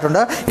 ഫ്ലോ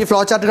ചാർട്ടുണ്ട്. ഈ ഫ്ലോ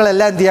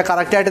ചാർട്ടുകളെല്ലാം എന്ത് ചെയ്യുക?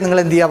 കറക്റ്റായിട്ട് നിങ്ങൾ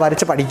എന്ത് ചെയ്യുക?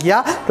 വരച്ച് പഠിക്കുക.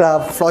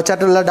 ഫ്ലോ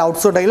ചാർട്ടിലുള്ള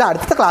ഡൗട്ട്സ് ഉണ്ടെങ്കിൽ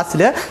അടുത്ത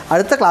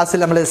ക്ലാസ്സിൽ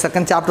നമ്മൾ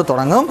സെക്കൻഡ് ചാപ്റ്റർ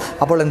തുടങ്ങും.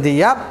 അപ്പോൾ എന്ത്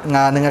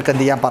ചെയ്യുക? നിങ്ങൾക്ക്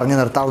എന്ത് ചെയ്യാം? പറഞ്ഞു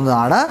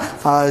നിർത്താവുന്നതാണ്,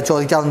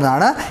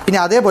 ചോദിക്കാവുന്നതാണ്. ഇനി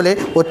അതേപോലെ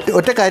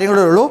ഒറ്റ കാര്യം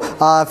കൂടെ ഉള്ളൂ.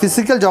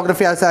 Physical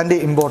geography as and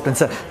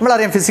importance.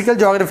 നമ്മളറിയാം physical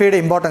ജോഗ്രഫിയുടെ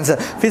importance.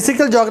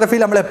 Physical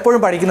ജോഗ്രഫിയിൽ നമ്മൾ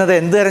എപ്പോഴും പഠിക്കുന്നത്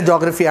എന്തുതരം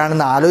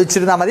ജോഗ്രഫിയാണെന്ന്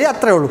ആലോചിച്ചിരുന്നാൽ മതി,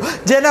 അത്രേ ഉള്ളൂ.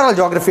 ജനറൽ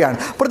ജോഗ്രഫിയാണ്.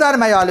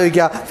 പ്രധാനമായും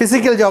ആലോചിക്കുക,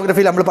 ഫിസിക്കൽ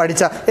ജോഗ്രഫിയിൽ നമ്മൾ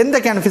പഠിച്ച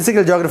എന്തൊക്കെയാണ്?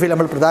 ഫിസിക്കൽ ജോഗ്രഫിയിൽ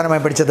നമ്മൾ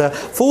പ്രധാനമായും പഠിച്ചത്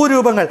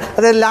ഭൂരൂപങ്ങൾ,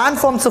 അതായത് ലാൻഡ്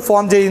ഫോംസ്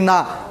ഫോം ചെയ്യുന്ന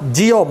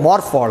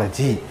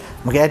ജിയോമോർഫോളജി.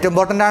 നമുക്ക് ഏറ്റവും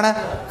ഇമ്പോർട്ടൻ്റ് ആണ്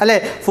അല്ലേ.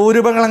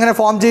 ഭൂരൂപങ്ങൾ എങ്ങനെ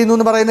ഫോം ചെയ്യുന്നു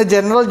എന്ന് പറയുന്നത്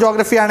ജനറൽ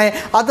ജോഗ്രഫിയാണ്.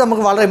 അത്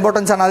നമുക്ക് വളരെ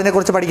ഇമ്പോർട്ടൻസ് ആണ്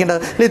അതിനെക്കുറിച്ച് പഠിക്കേണ്ടത്.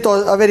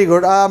 Very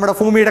good. നമ്മുടെ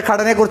ഭൂമിയുടെ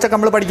ഘടനയെക്കുറിച്ചൊക്കെ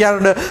നമ്മൾ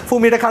പഠിക്കാറുണ്ട്.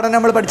 ഭൂമിയുടെ ഘടന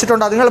നമ്മൾ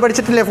പഠിച്ചിട്ടുണ്ട്. അത് നിങ്ങൾ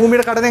പഠിച്ചിട്ടില്ലേ?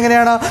 ഭൂമിയുടെ ഘടന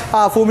എങ്ങനെയാണ്?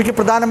 ഭൂമിക്ക്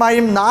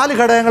പ്രധാനമായും 4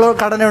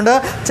 ഘടനയുണ്ട്.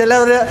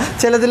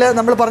 ചിലതിൽ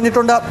നമ്മൾ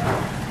പറഞ്ഞിട്ടുണ്ട്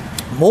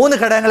 3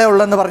 ഘടകങ്ങളെ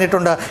ഉള്ളെന്ന്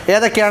പറഞ്ഞിട്ടുണ്ട്.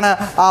 ഏതൊക്കെയാണ്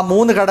ആ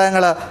 3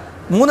 ഘടകങ്ങൾ?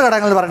 3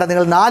 ഘടകങ്ങൾ എന്ന് പറഞ്ഞാൽ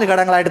നിങ്ങൾ 4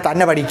 ഘടകങ്ങളായിട്ട്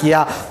തന്നെ പഠിക്കുക.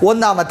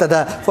 ഒന്നാമത്തത്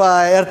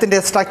എർത്തിൻ്റെ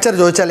സ്ട്രക്ചർ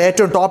ചോദിച്ചാൽ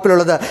ഏറ്റവും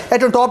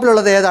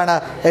ടോപ്പിലുള്ളത് ഏതാണ്?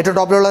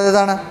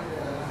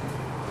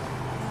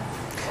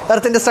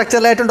 എർത്തിൻ്റെ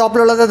സ്ട്രക്ചറിൽ ഏറ്റവും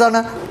ടോപ്പിലുള്ളത്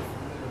ഏതാണ്?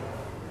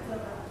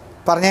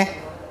 പറഞ്ഞേ,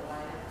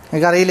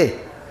 നിങ്ങൾക്കറിയില്ലേ?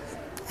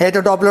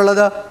 ഏറ്റവും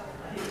ടോപ്പിലുള്ളത്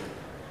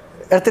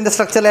എർത്തിൻ്റെ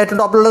സ്ട്രക്ചറിൽ ഏറ്റവും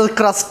ടോപ്പിലുള്ളത്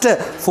ക്രസ്റ്റ്,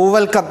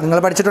 ഭൂവൽക്കം. നിങ്ങൾ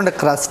പഠിച്ചിട്ടുണ്ട്.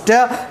 ക്രസ്റ്റ്,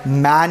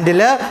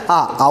 മാൻഡിൽ,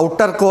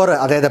 ഔട്ടർ കോർ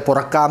അതായത്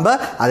പുറക്കാമ്പ്,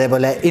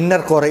 അതേപോലെ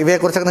ഇന്നർ കോർ.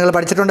 ഇവയെക്കുറിച്ചൊക്കെ നിങ്ങൾ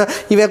പഠിച്ചിട്ടുണ്ട്.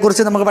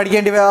 ഇവയെക്കുറിച്ച് നമുക്ക്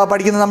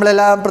പഠിക്കുന്നത്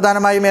നമ്മളെല്ലാം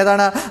പ്രധാനമായും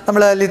ഏതാണ്?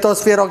 നമ്മൾ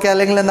ലിത്തോസ്ഫിയർ ഒക്കെ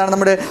അല്ലെങ്കിൽ എന്താണ്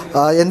നമ്മുടെ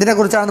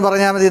എന്തിനെക്കുറിച്ചാണെന്ന്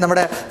പറഞ്ഞാൽ മതി,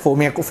 നമ്മുടെ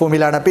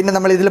ഭൂമിയിലാണ്. പിന്നെ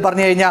നമ്മൾ ഇതിൽ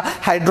പറഞ്ഞു കഴിഞ്ഞാൽ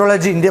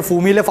ഹൈഡ്രോളജി,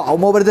 ഭൂമിയിലെ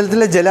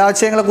ഭൗമോപരിതലത്തിലെ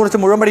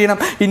ജലാശയങ്ങളെക്കുറിച്ച് മുഴുവൻ പഠിക്കണം.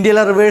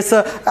 ഇന്ത്യയിലെ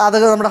റിവേഴ്സ്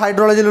അതൊക്കെ നമ്മുടെ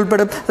ഹൈഡ്രോളജിയിൽ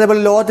ഉൾപ്പെടും.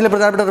 അതേപോലെ ലോകത്തിലെ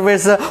പ്രധാനപ്പെട്ട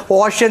റിവേഴ്സ്,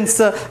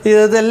 ഓഷ്യൻസ്,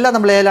 ഇതെല്ലാം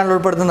നമ്മൾ ഏതിലാണ്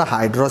ഉൾപ്പെടുത്തുന്നത്?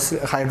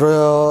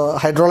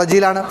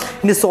 ഹൈഡ്രോളജിയിലാണ്.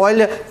 ഇനി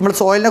നമ്മൾ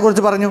സോയിലിനെ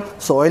കുറിച്ച് പറഞ്ഞു.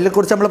 സോയിലിനെ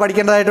കുറിച്ച് നമ്മൾ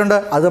പഠിക്കേണ്ടതായിട്ടുണ്ട്.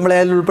 അത് നമ്മൾ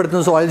ഏതിൽ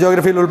ഉൾപ്പെടുത്തുന്നു? സോയിൽ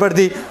ജോഗ്രഫിയിൽ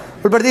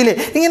ഉൾപ്പെടുത്തിയില്ലേ?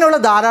 ഇങ്ങനെയുള്ള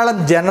ധാരാളം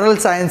ജനറൽ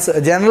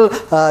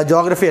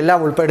ജോഗ്രഫി എല്ലാം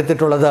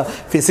ഉൾപ്പെടുത്തിയിട്ടുള്ളത്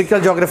ഫിസിക്കൽ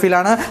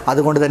ജോഗ്രഫിയിലാണ്.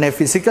 അതുകൊണ്ട് തന്നെ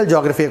ഫിസിക്കൽ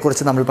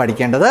ജോഗ്രഫിയെക്കുറിച്ച് നമ്മൾ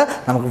പഠിക്കേണ്ടത്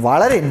നമുക്ക്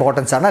വളരെ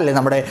ഇമ്പോർട്ടൻസ് ആണ്, അല്ലെങ്കിൽ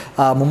നമ്മുടെ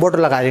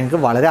മുമ്പോട്ടുള്ള കാര്യങ്ങൾക്ക്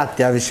വളരെ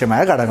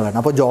അത്യാവശ്യമായ ഘടകങ്ങളാണ്.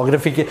 അപ്പോൾ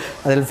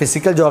അതിൽ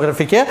ഫിസിക്കൽ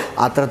ജോഗ്രഫിക്ക്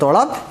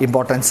അത്രത്തോളം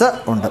ഇമ്പോർട്ടൻസ്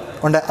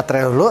ഉണ്ട്.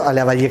 അത്രയേ ഉള്ളൂ.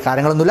 അല്ലെ വലിയ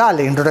കാര്യങ്ങളൊന്നുമില്ല.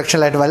 അല്ലെങ്കിൽ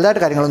ഇൻട്രൊഡക്ഷനിലായിട്ട്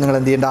വലുതായിട്ട് കാര്യങ്ങളൊന്നും നിങ്ങൾ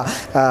എന്ത് ചെയ്യേണ്ട,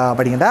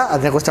 പഠിക്കേണ്ട.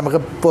 അതിനെക്കുറിച്ച്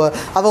നമുക്ക്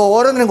അപ്പോൾ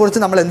ഓരോന്നിനെ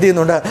കുറിച്ച് നമ്മൾ എന്ത്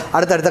ചെയ്യുന്നുണ്ട്?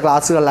 അടുത്തടുത്ത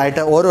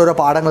ക്ലാസ്സുകളിലായിട്ട് ഓരോരോ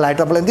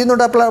പാഠങ്ങളിലായിട്ട് നമ്മൾ എന്ത്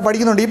ചെയ്യുന്നുണ്ട്?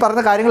 പഠിക്കുന്നുണ്ട്. ഈ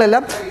പറഞ്ഞ കാര്യങ്ങളെല്ലാം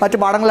മറ്റ്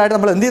പാഠങ്ങളായിട്ട്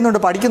നമ്മൾ എന്ത് ചെയ്യുന്നുണ്ട്?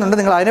 പഠിക്കുന്നുണ്ട്.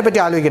 നിങ്ങൾ അതിനെപ്പറ്റി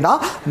ആലോചിക്കേണ്ട.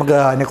 നമുക്ക്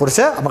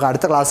അതിനെക്കുറിച്ച്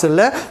അടുത്ത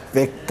ക്ലാസ്സുകളിൽ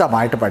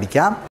വ്യക്തമായിട്ട്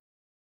പഠിക്കാം.